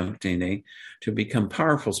this junk DNA to become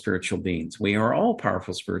powerful spiritual beings. We are all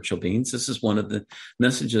powerful spiritual beings. This is one of the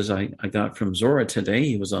messages I got from Zora today.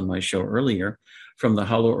 He was on my show earlier, from the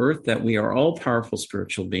Hollow Earth, that we are all powerful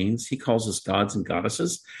spiritual beings. He calls us gods and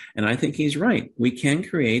goddesses, and I think he's right. We can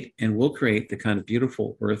create and will create the kind of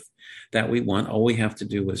beautiful Earth that we want. All we have to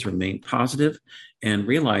do is remain positive and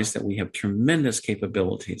realize that we have tremendous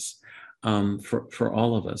capabilities for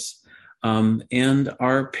all of us. And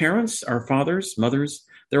our parents, our fathers, mothers,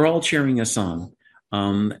 they're all cheering us on.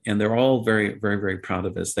 And they're all very, very, very proud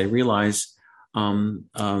of us. They realize,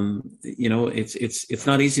 it's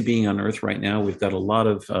not easy being on Earth right now. We've got a lot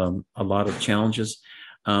of challenges.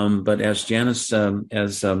 But as Janice,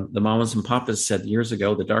 the mamas and papas said years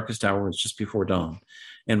ago, the darkest hour is just before dawn.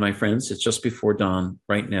 And my friends, it's just before dawn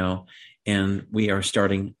right now, and we are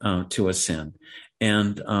starting to ascend.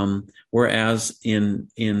 And whereas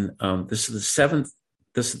this is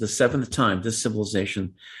the seventh time this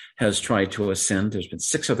civilization has tried to ascend. There's been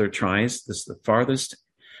 6 other tries. This is the farthest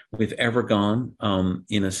we've ever gone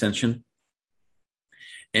in ascension.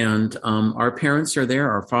 And our parents are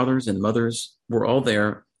there. Our fathers and mothers were all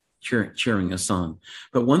there cheering us on.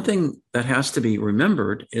 But one thing that has to be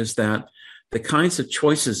remembered is that the kinds of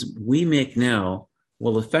choices we make now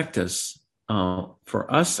will affect us,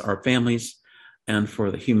 for us, our families, and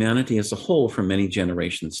for the humanity as a whole for many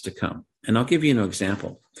generations to come. And I'll give you an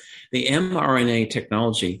example. The mRNA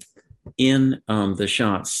technology in the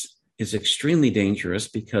shots is extremely dangerous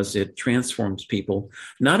because it transforms people.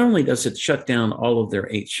 Not only does it shut down all of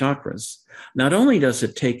their 8 chakras, not only does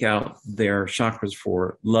it take out their chakras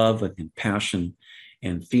for love and compassion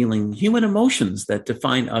and feeling, human emotions that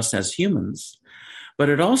define us as humans, but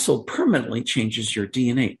it also permanently changes your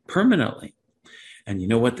DNA, permanently. And you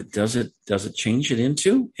know what that does it change it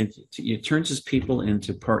into? It turns his people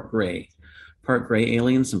into part gray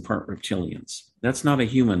aliens and part reptilians. That's not a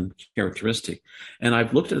human characteristic. And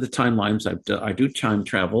I've looked at the timelines. I do time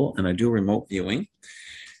travel and I do remote viewing.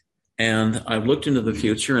 And I've looked into the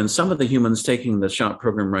future, and some of the humans taking the shot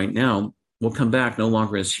program right now will come back no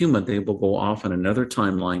longer as human. They will go off on another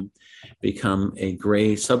timeline, become a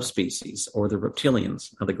gray subspecies, or the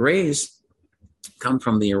reptilians. Now, the grays come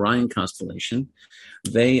from the Orion constellation.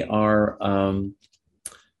 They are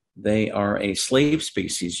a slave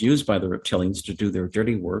species used by the reptilians to do their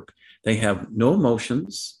dirty work. They have no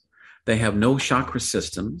emotions. They have no chakra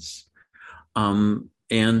systems. And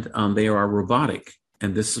they are robotic.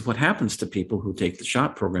 And this is what happens to people who take the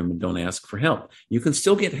shot program and don't ask for help. You can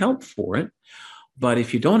still get help for it. But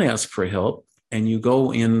if you don't ask for help and you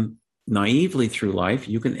go in naively through life,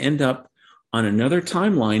 you can end up on another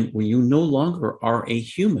timeline where you no longer are a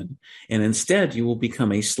human. And instead, you will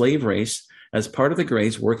become a slave race as part of the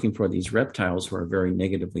grays working for these reptiles who are very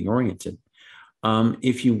negatively oriented.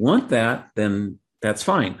 If you want that, then that's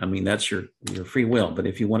fine. I mean, that's your free will. But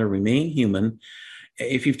if you want to remain human,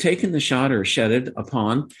 if you've taken the shot or shedded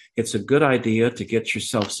upon, it's a good idea to get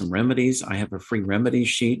yourself some remedies. I have a free remedy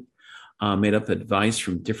sheet made up of advice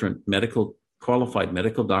from different qualified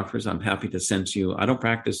medical doctors. I'm happy to send to you. I'm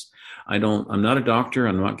not a doctor.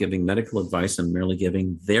 I'm not giving medical advice. I'm merely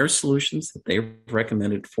giving their solutions that they've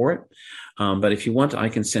recommended for it. But if you want, I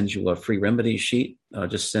can send you a free remedy sheet.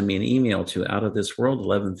 Just send me an email to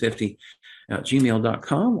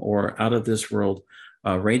outofthisworld1150@gmail.com or outofthisworld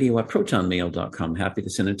radio at protonmail.com. Happy to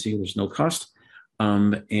send it to you. There's no cost.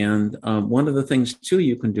 One of the things, too,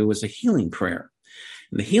 you can do is a healing prayer.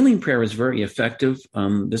 And the healing prayer is very effective.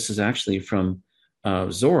 This is actually from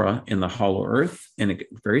Zora in the Hollow Earth, and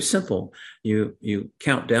very simple. You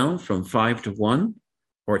count down from 5 to 1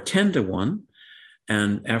 or 10 to 1,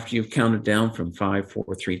 and after you've counted down from 5,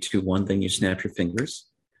 4, 3, 2, 1, then you snap your fingers.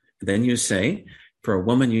 Then you say, for a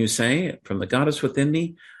woman, you say, from the goddess within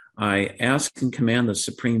me, I ask and command the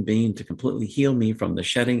Supreme Being to completely heal me from the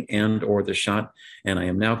shedding and or the shot, and I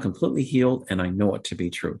am now completely healed, and I know it to be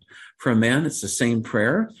true. For a man, it's the same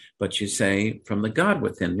prayer, but you say, from the God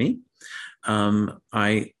within me,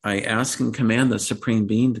 I ask and command the Supreme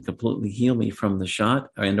Being to completely heal me from the shot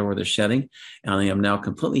and or the shedding, and I am now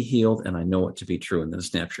completely healed, and I know it to be true, and then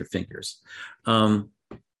snap your fingers.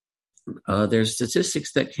 There's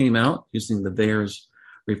statistics that came out using the VAERS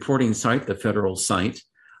reporting site, the federal site,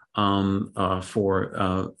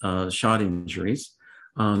 for shot injuries,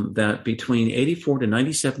 that between 84 to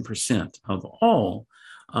 97% of all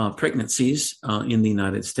pregnancies in the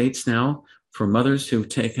United States now, for mothers who've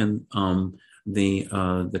taken the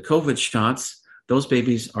COVID shots, those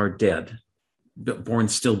babies are dead,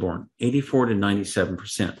 stillborn, 84 to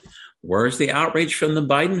 97%. Where's the outrage from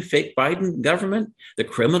the fake Biden government, the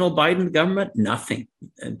criminal Biden government? Nothing.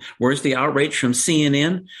 And where's the outrage from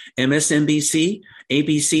CNN, MSNBC,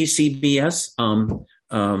 ABC, CBS,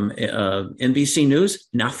 NBC News?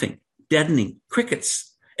 Nothing. Deadening.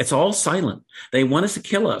 Crickets. It's all silent. They want us to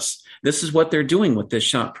kill us. This is what they're doing with this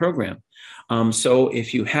shot program. So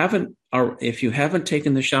if you haven't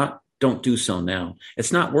taken the shot, don't do so now.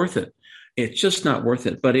 It's not worth it. It's just not worth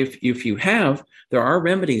it. But if you have, there are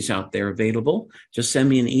remedies out there available. Just send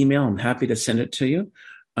me an email. I'm happy to send it to you.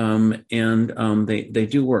 They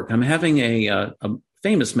do work. I'm having a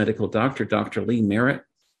famous medical doctor, Dr. Lee Merritt,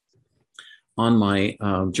 on my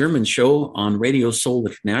German show on Radio Soul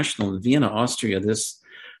International in Vienna, Austria this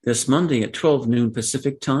Monday at 12 noon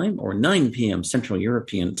Pacific time or 9 p.m. Central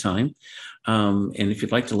European time. And if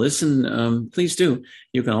you'd like to listen, please do.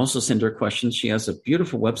 You can also send her questions. She has a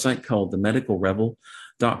beautiful website called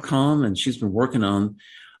themedicalrebel.com, and she's been working on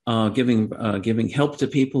giving help to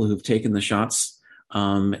people who've taken the shots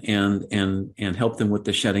and help them with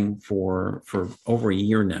the shedding for over a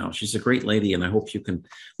year now. She's a great lady, and I hope you can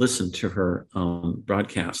listen to her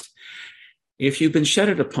broadcast. If you've been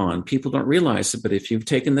shedded upon, people don't realize it, but if you've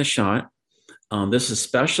taken the shot, this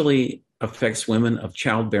especially affects women of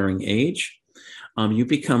childbearing age. You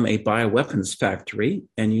become a bioweapons factory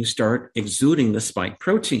and you start exuding the spike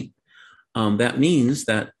protein. That means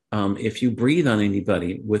that if you breathe on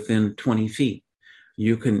anybody within 20 feet,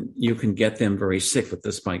 you can get them very sick with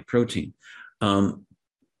the spike protein.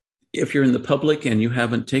 If you're in the public and you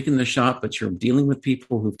haven't taken the shot, but you're dealing with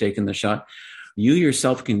people who've taken the shot, you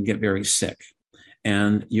yourself can get very sick,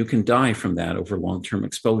 and you can die from that over long-term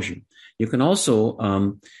exposure. You can also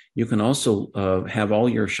have all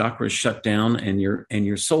your chakras shut down and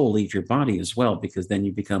your soul leave your body as well, because then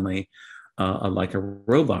you become like a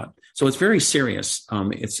robot. So it's very serious.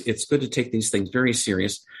 It's good to take these things very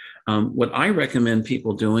serious. What I recommend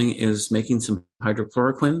people doing is making some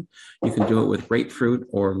hydrochloroquine. You can do it with grapefruit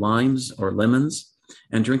or limes or lemons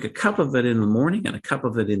and drink a cup of it in the morning and a cup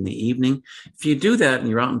of it in the evening. If you do that and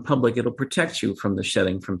you're out in public, it'll protect you from the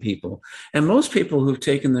shedding from people. And most people who've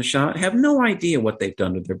taken the shot have no idea what they've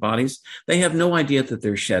done to their bodies. They have no idea that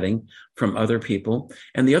they're shedding from other people.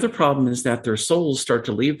 And the other problem is that their souls start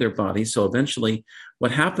to leave their body. So eventually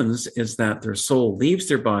what happens is that their soul leaves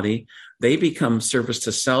their body. They become service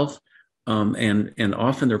to self, and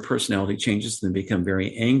often their personality changes and become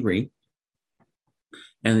very angry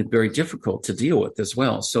and very difficult to deal with as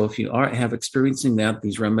well. So if you have experiencing that,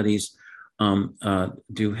 these remedies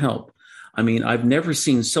do help. I mean, I've never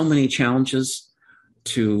seen so many challenges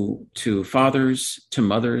to fathers, to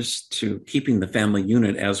mothers, to keeping the family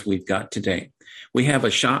unit as we've got today. We have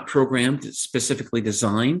a shot program that's specifically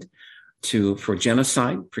designed for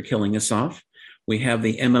genocide, for killing us off. We have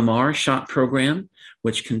the MMR shot program,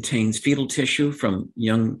 which contains fetal tissue from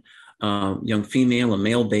young female and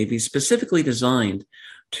male babies, specifically designed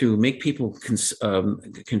to make people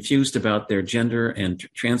confused about their gender and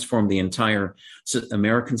transform the entire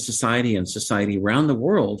American society and society around the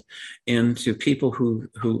world into people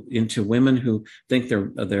into women who think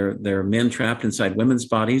they're men trapped inside women's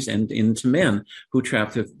bodies, and into men who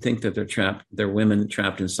think that they're women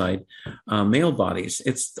trapped inside male bodies.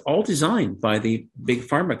 It's all designed by the big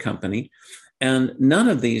pharma company, and none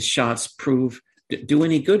of these shots do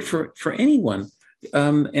any good for anyone.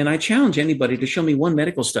 And I challenge anybody to show me one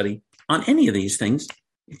medical study on any of these things.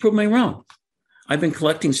 You prove me wrong. I've been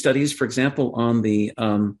collecting studies, for example, on the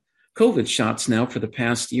COVID shots now for the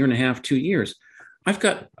past year and a half, 2 years. I've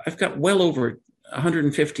got well over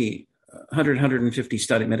 150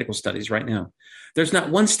 medical studies right now. There's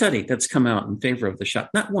not one study that's come out in favor of the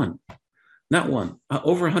shot. Not one.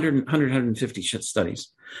 Over 150 studies.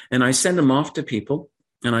 And I send them off to people,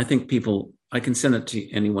 and I think I can send it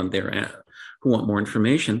to anyone there who want more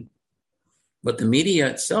information. But the media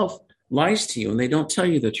itself lies to you, and they don't tell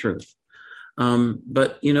you the truth.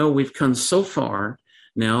 But, we've come so far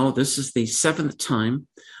now. This is the 7th time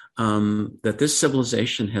that this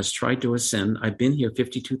civilization has tried to ascend. I've been here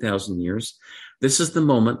 52,000 years. This is the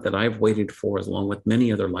moment that I've waited for, along with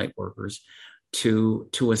many other light workers, to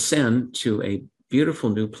ascend to a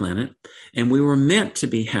beautiful new planet. And we were meant to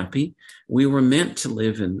be happy. We were meant to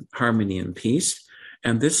live in harmony and peace.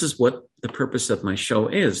 And this is what the purpose of my show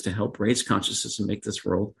is, to help raise consciousness and make this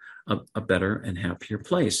world a better and happier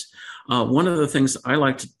place. One of the things I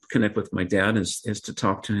like to connect with my dad is to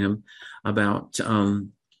talk to him about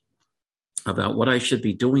what I should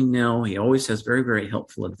be doing now. He always has very, very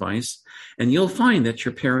helpful advice. And you'll find that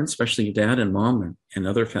your parents, especially your dad and mom and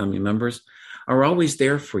other family members, are always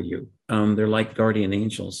there for you. They're like guardian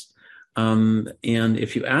angels. And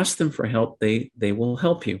if you ask them for help, they will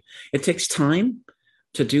help you. It takes time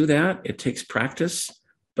to do that. It takes practice,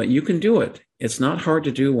 but you can do it. It's not hard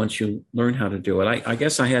to do once you learn how to do it. I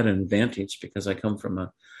guess I had an advantage because I come from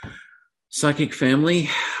a psychic family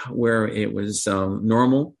where it was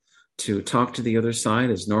normal to talk to the other side.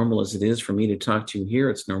 As normal as it is for me to talk to you here,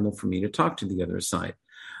 it's normal for me to talk to the other side.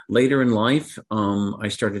 Later in life, I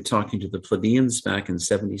started talking to the plebeians back in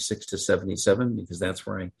 76 to 77 because that's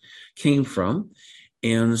where I came from.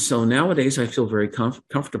 And so nowadays I feel very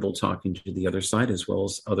comfortable talking to the other side, as well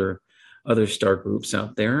as other star groups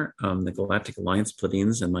out there, the Galactic Alliance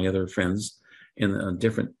Pleiadians and my other friends in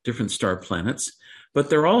different star planets. But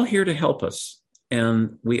they're all here to help us.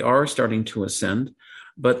 And we are starting to ascend.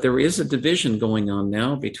 But there is a division going on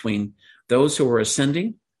now between those who are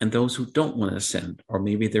ascending and those who don't want to ascend, or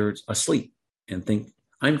maybe they're asleep and think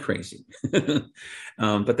I'm crazy.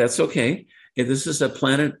 But that's okay. This is a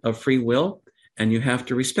planet of free will. And you have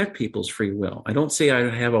to respect people's free will. I don't say I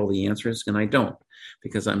have all the answers, and I don't,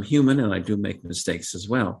 because I'm human and I do make mistakes as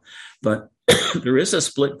well. But there is a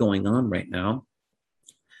split going on right now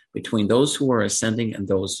between those who are ascending and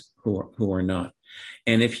those who are not.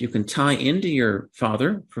 And if you can tie into your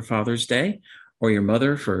father for Father's Day, or your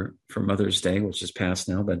mother for Mother's Day, which is past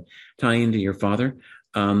now, but tie into your father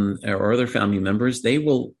or other family members, they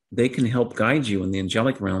can help guide you in the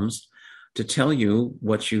angelic realms to tell you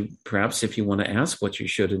what you, perhaps if you want to ask, what you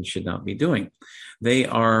should and should not be doing. They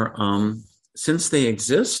are, since they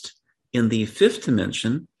exist in the 5th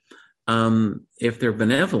dimension, if they're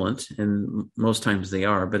benevolent, and most times they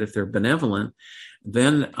are, but if they're benevolent,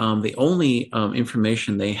 then the only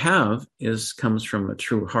information they have comes from a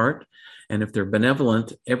true heart. And if they're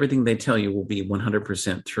benevolent, everything they tell you will be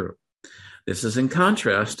 100% true. This is in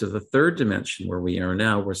contrast to the 3rd dimension where we are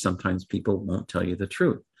now, where sometimes people won't tell you the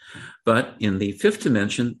truth. But in the fifth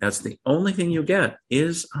dimension, that's the only thing you get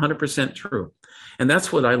is 100% true. And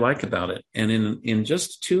that's what I like about it. And in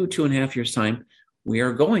just 2.5 years' time, we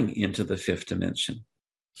are going into the fifth dimension.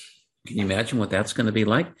 Can you imagine what that's going to be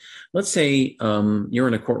like? Let's say you're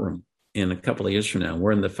in a courtroom in a couple of years from now.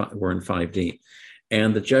 We're in 5D.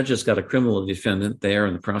 And the judge has got a criminal defendant there,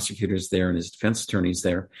 and the prosecutor's there, and his defense attorney's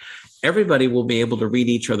there. Everybody will be able to read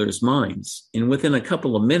each other's minds. And within a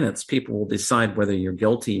couple of minutes, people will decide whether you're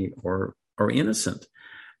guilty or innocent.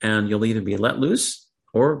 And you'll either be let loose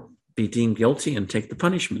or be deemed guilty and take the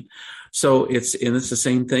punishment. So it's the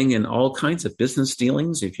same thing in all kinds of business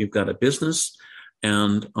dealings. If you've got a business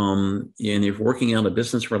and you're working out a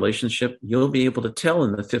business relationship, you'll be able to tell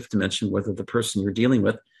in the fifth dimension whether the person you're dealing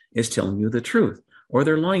with is telling you the truth, or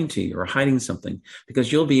they're lying to you or hiding something,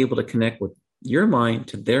 because you'll be able to connect with your mind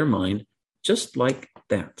to their mind just like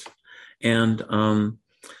that. And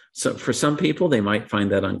so for some people, they might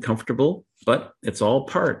find that uncomfortable, but it's all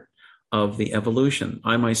part of the evolution.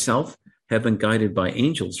 I myself have been guided by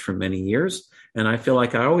angels for many years, and I feel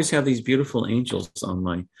like I always have these beautiful angels on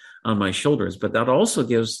my shoulders. But that also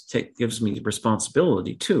gives me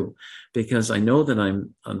responsibility too, because I know that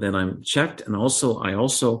I'm checked, and I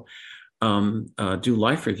also do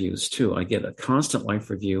life reviews too. I get a constant life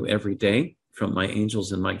review every day from my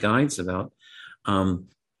angels and my guides about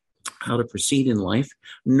how to proceed in life.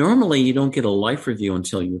 Normally, you don't get a life review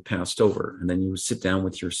until you've passed over, and then you sit down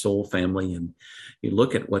with your soul family and you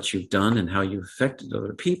look at what you've done and how you've affected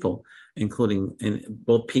other people, including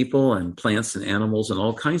both people and plants and animals and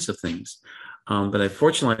all kinds of things. But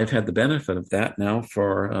unfortunately, I've had the benefit of that now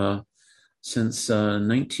since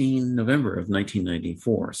November of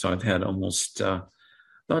 1994. So I've had almost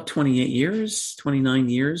about 29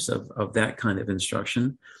 years of that kind of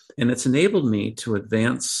instruction. And it's enabled me to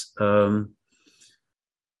advance, my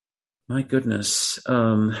goodness,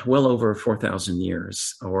 well over 4,000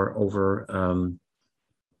 years, or over, I'm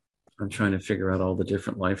trying to figure out all the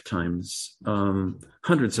different lifetimes,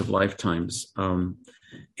 hundreds of lifetimes.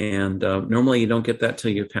 And normally you don't get that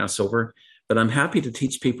till you pass over. But I'm happy to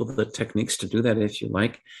teach people the techniques to do that if you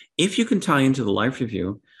like. If you can tie into the life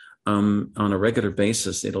review on a regular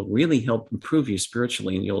basis, it'll really help improve you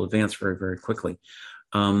spiritually, and you'll advance very, very quickly.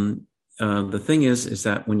 The thing is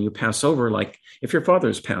that when you pass over, like if your father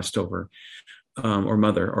has passed over, or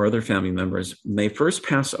mother or other family members, when they first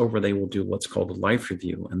pass over, they will do what's called a life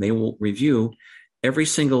review, and they will review every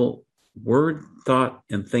single word, thought,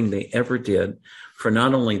 and thing they ever did for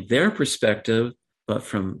not only their perspective, but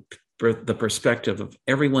from the perspective of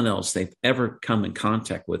everyone else they've ever come in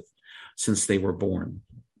contact with since they were born.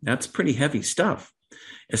 That's pretty heavy stuff,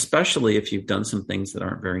 especially if you've done some things that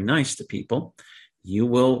aren't very nice to people. You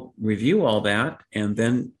will review all that, and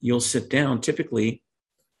then you'll sit down, typically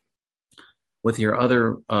with your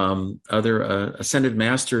other ascended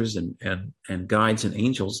masters and guides and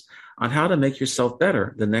angels, on how to make yourself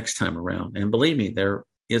better the next time around. And believe me, there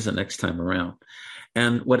is a next time around.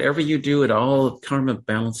 And whatever you do, it all karma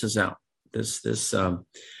balances out.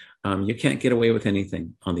 You can't get away with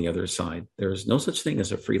anything on the other side. There's no such thing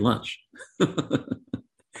as a free lunch.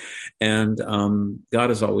 And God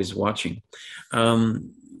is always watching.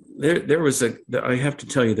 There was I have to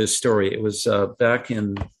tell you this story. It was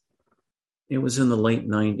it was in the late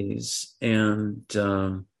 90s, and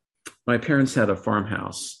my parents had a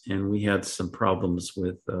farmhouse, and we had some problems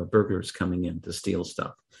with burglars coming in to steal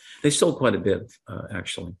stuff. They stole quite a bit,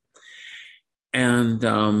 actually. And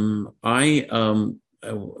the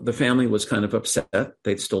family was kind of upset.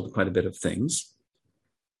 They'd stolen quite a bit of things.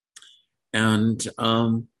 And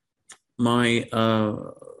my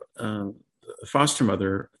foster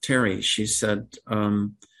mother, Terry, she said,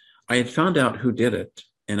 I had found out who did it,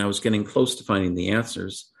 and I was getting close to finding the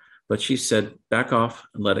answers. But she said, back off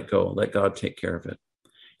and let it go. Let God take care of it.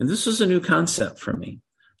 And this was a new concept for me.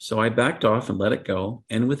 So I backed off and let it go.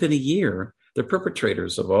 And within a year, the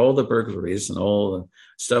perpetrators of all the burglaries and all the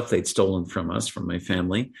stuff they'd stolen from us, from my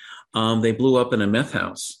family, they blew up in a meth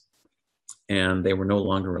house, and they were no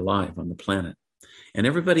longer alive on the planet. And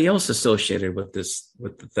everybody else associated with the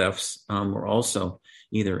thefts were also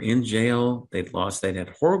either in jail, they'd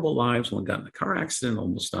had horrible lives, one got in a car accident,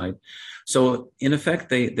 almost died. So in effect,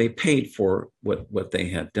 they paid for what they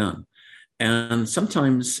had done. And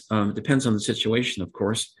sometimes, depends on the situation, of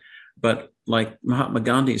course, but like Mahatma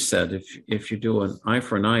Gandhi said, if you do an eye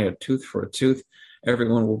for an eye, a tooth for a tooth,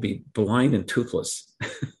 everyone will be blind and toothless.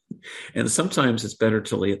 And sometimes it's better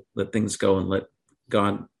to let things go and let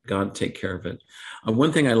God take care of it.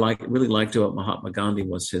 One thing I really liked about Mahatma Gandhi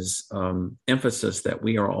was his emphasis that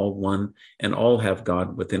we are all one and all have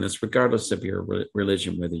God within us, regardless of your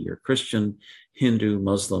religion, whether you're Christian, Hindu,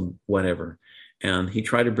 Muslim, whatever. And he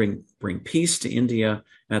tried to bring peace to India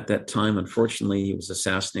at that time. Unfortunately, he was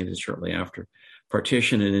assassinated shortly after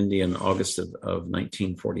partition in India in August of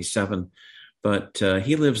 1947. But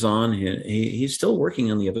he lives on. He's still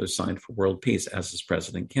working on the other side for world peace, as is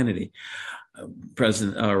President Kennedy.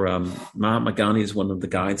 Mahatma Gandhi is one of the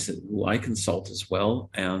guides who I consult as well.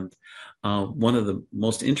 And one of the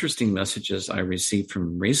most interesting messages I received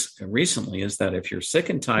from recently is that if you're sick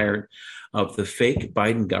and tired of the fake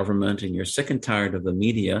Biden government and you're sick and tired of the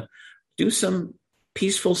media, do some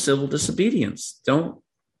peaceful civil disobedience. Don't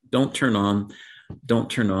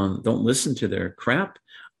listen to their crap.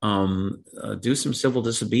 Do some civil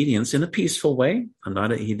disobedience in a peaceful way.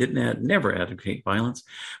 He never advocate violence,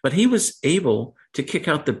 but he was able to kick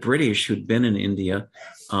out the British who'd been in India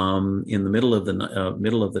in the middle of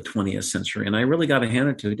the 20th century. And I really got to hand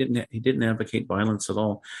it to him. He didn't advocate violence at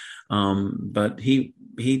all, but he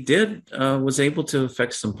was able to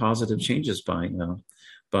affect some positive changes by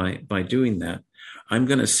doing that. I'm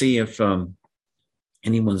going to see if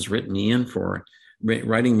anyone's written me in for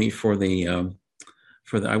writing me for the.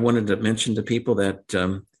 I wanted to mention to people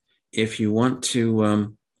that if you want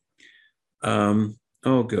to,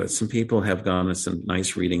 good. Some people have gone to some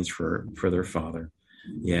nice readings for their father.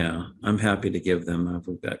 Yeah, I'm happy to give them.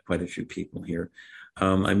 We've got quite a few people here.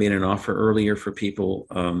 I made an offer earlier for people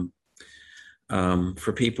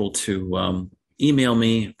to email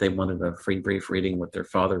me if they wanted a free brief reading with their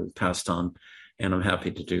father who passed on. And I'm happy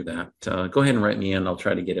to do that. Go ahead and write me in. I'll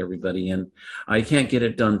try to get everybody in. I can't get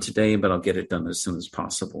it done today, but I'll get it done as soon as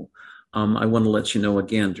possible. I want to let you know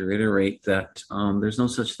again, to reiterate that there's no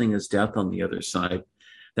such thing as death on the other side.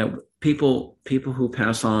 That people who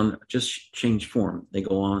pass on just change form. They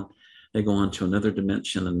go on to another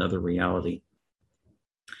dimension, another reality.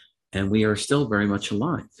 And we are still very much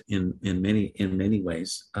alive in many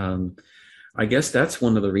ways. I guess that's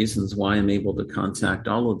one of the reasons why I'm able to contact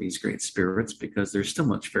all of these great spirits, because they're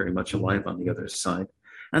still very much alive on the other side.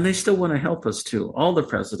 And they still want to help us too. All the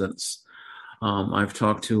presidents I've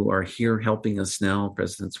talked to are here helping us now.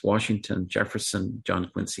 Presidents Washington, Jefferson, John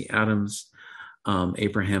Quincy Adams,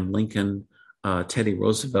 Abraham Lincoln, Teddy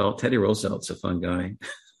Roosevelt. Teddy Roosevelt's a fun guy.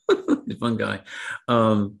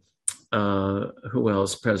 Who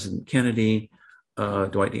else? President Kennedy,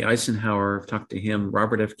 Dwight D. Eisenhower. I've talked to him.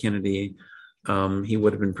 Robert F. Kennedy. He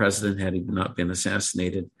would have been president had he not been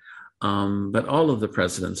assassinated. But all of the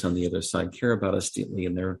presidents on the other side care about us deeply,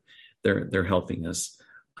 and they're helping us.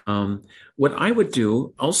 What I would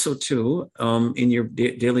do also too, in your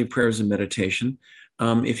daily prayers and meditation,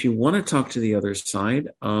 if you want to talk to the other side,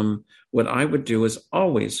 what I would do is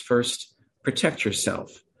always first protect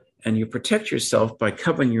yourself. And you protect yourself by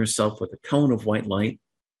covering yourself with a cone of white light.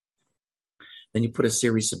 Then you put a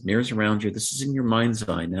series of mirrors around you. This is in your mind's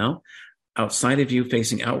eye now. Outside of you,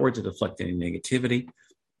 facing outward to deflect any negativity.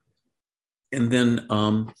 And then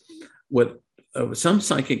what some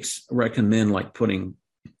psychics recommend, like putting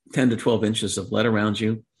 10 to 12 inches of lead around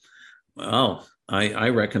you. Well, I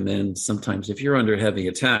recommend sometimes if you're under heavy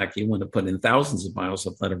attack, you want to put in thousands of miles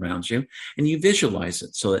of lead around you, and you visualize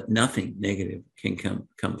it so that nothing negative can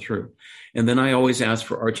come through. And then I always ask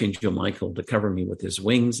for Archangel Michael to cover me with his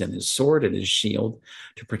wings and his sword and his shield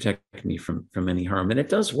to protect me from any harm. And it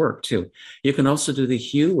does work too. You can also do the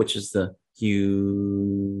hue, which is the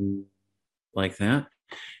hue like that.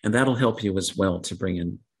 And that'll help you as well to bring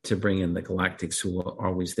in the galactics who are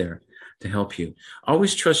always there to help you.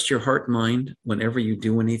 Always trust your heart mind whenever you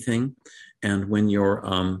do anything, and when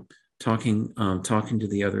you're talking to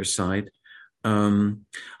the other side.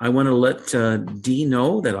 I want to let Dee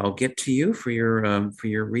know that I'll get to you for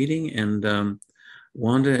your reading, and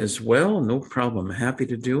Wanda as well. No problem. Happy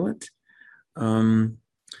to do it. And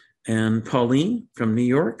Pauline from New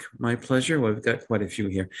York, my pleasure. Well, we've got quite a few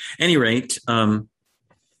here. Any rate,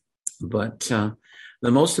 but the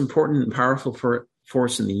most important and powerful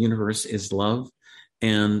force in the universe is love.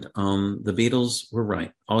 And the Beatles were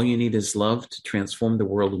right. All you need is love to transform the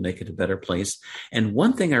world and make it a better place. And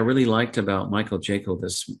one thing I really liked about Michael Jaco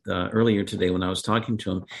earlier today when I was talking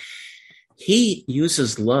to him, he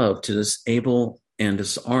uses love to disable and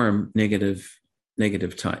disarm negative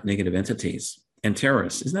entities and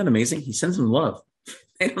terrorists. Isn't that amazing? He sends them love.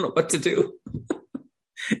 They don't know what to do.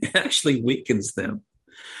 It actually weakens them.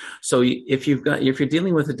 So if you're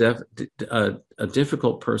dealing with a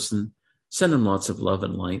difficult person, send them lots of love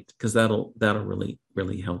and light, because that'll really,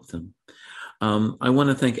 really help them. I want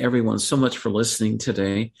to thank everyone so much for listening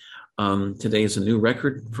today. Today is a new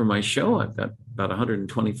record for my show. I've got about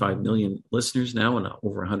 125 million listeners now in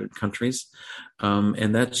over 100 countries.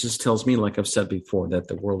 And that just tells me, like I've said before, that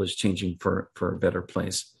the world is changing for a better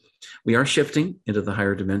place. We are shifting into the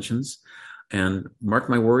higher dimensions. And mark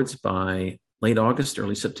my words, by late August,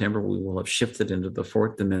 early September, we will have shifted into the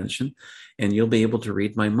fourth dimension. And you'll be able to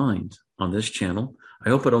read my mind on this channel. I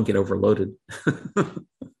hope I don't get overloaded.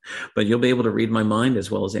 But you'll be able to read my mind as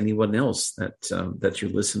well as anyone else that you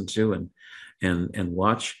listen to and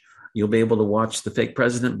watch. You'll be able to watch the fake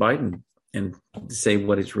President Biden and say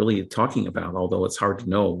what he's really talking about, although it's hard to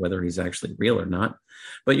know whether he's actually real or not.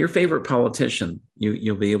 But your favorite politician,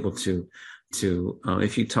 you'll be able to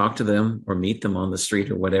if you talk to them or meet them on the street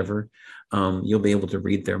or whatever, you'll be able to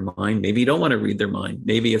read their mind. Maybe you don't want to read their mind.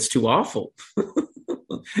 Maybe it's too awful.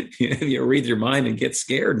 You read your mind and get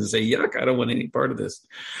scared and say, yuck, I don't want any part of this.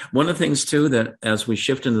 One of the things, too, that as we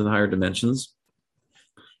shift into the higher dimensions,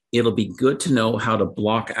 it'll be good to know how to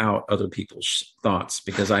block out other people's thoughts,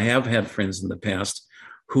 because I have had friends in the past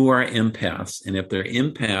who are empaths. And if they're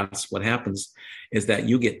empaths, what happens is that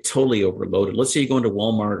you get totally overloaded. Let's say you go into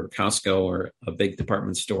Walmart or Costco or a big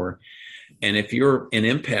department store. And if you're an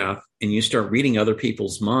empath and you start reading other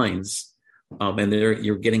people's minds, and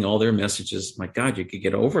you're getting all their messages, my God, you could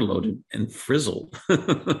get overloaded and frizzled.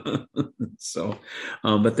 So,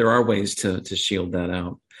 but there are ways to shield that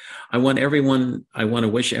out. I want to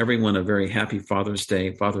wish everyone a very happy Father's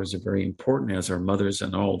Day. Fathers are very important, as are mothers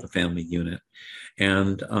and all the family unit.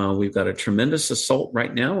 And we've got a tremendous assault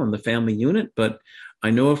right now on the family unit, but I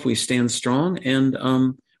know if we stand strong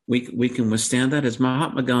and we can withstand that, as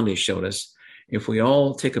Mahatma Gandhi showed us. If we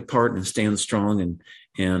all take a part and stand strong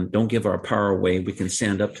and don't give our power away, we can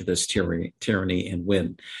stand up to this tyranny and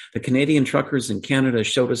win. The Canadian truckers in Canada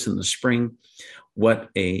showed us in the spring what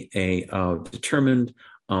a determined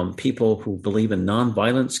people who believe in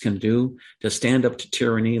nonviolence can do to stand up to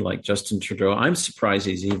tyranny, like Justin Trudeau. I'm surprised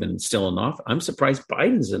he's even still in office. I'm surprised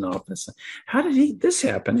Biden's in office. How did this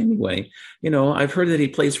happen anyway? I've heard that he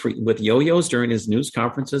plays with yo-yos during his news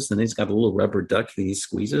conferences, and he's got a little rubber duck that he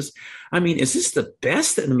squeezes. I mean, is this the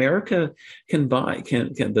best that America can buy?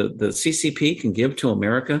 Can the CCP can give to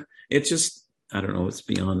America? It's just, I don't know. It's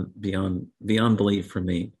beyond belief for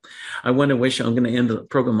me. I'm going to end the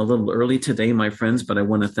program a little early today, my friends, but I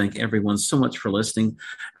want to thank everyone so much for listening.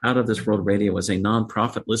 Out of This World Radio is a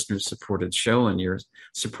nonprofit listener-supported show, and your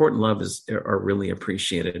support and love are really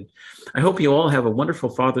appreciated. I hope you all have a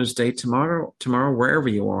wonderful Father's Day tomorrow, wherever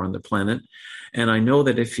you are on the planet. And I know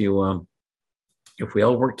that if we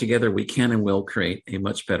all work together, we can and will create a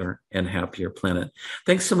much better and happier planet.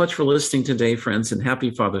 Thanks so much for listening today, friends, and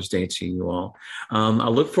happy Father's Day to you all. I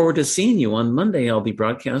look forward to seeing you on Monday. I'll be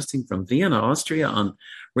broadcasting from Vienna, Austria on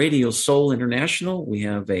Radio Soul International. We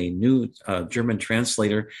have a new German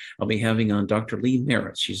translator I'll be having on, Dr. Lee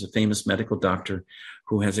Merritt. She's a famous medical doctor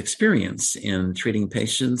who has experience in treating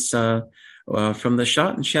patients from the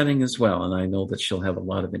shot and shedding as well. And I know that she'll have a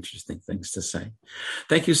lot of interesting things to say.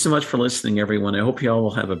 Thank you so much for listening, everyone. I hope you all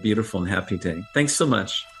will have a beautiful and happy day. Thanks so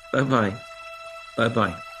much. Bye-bye.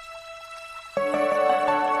 Bye-bye.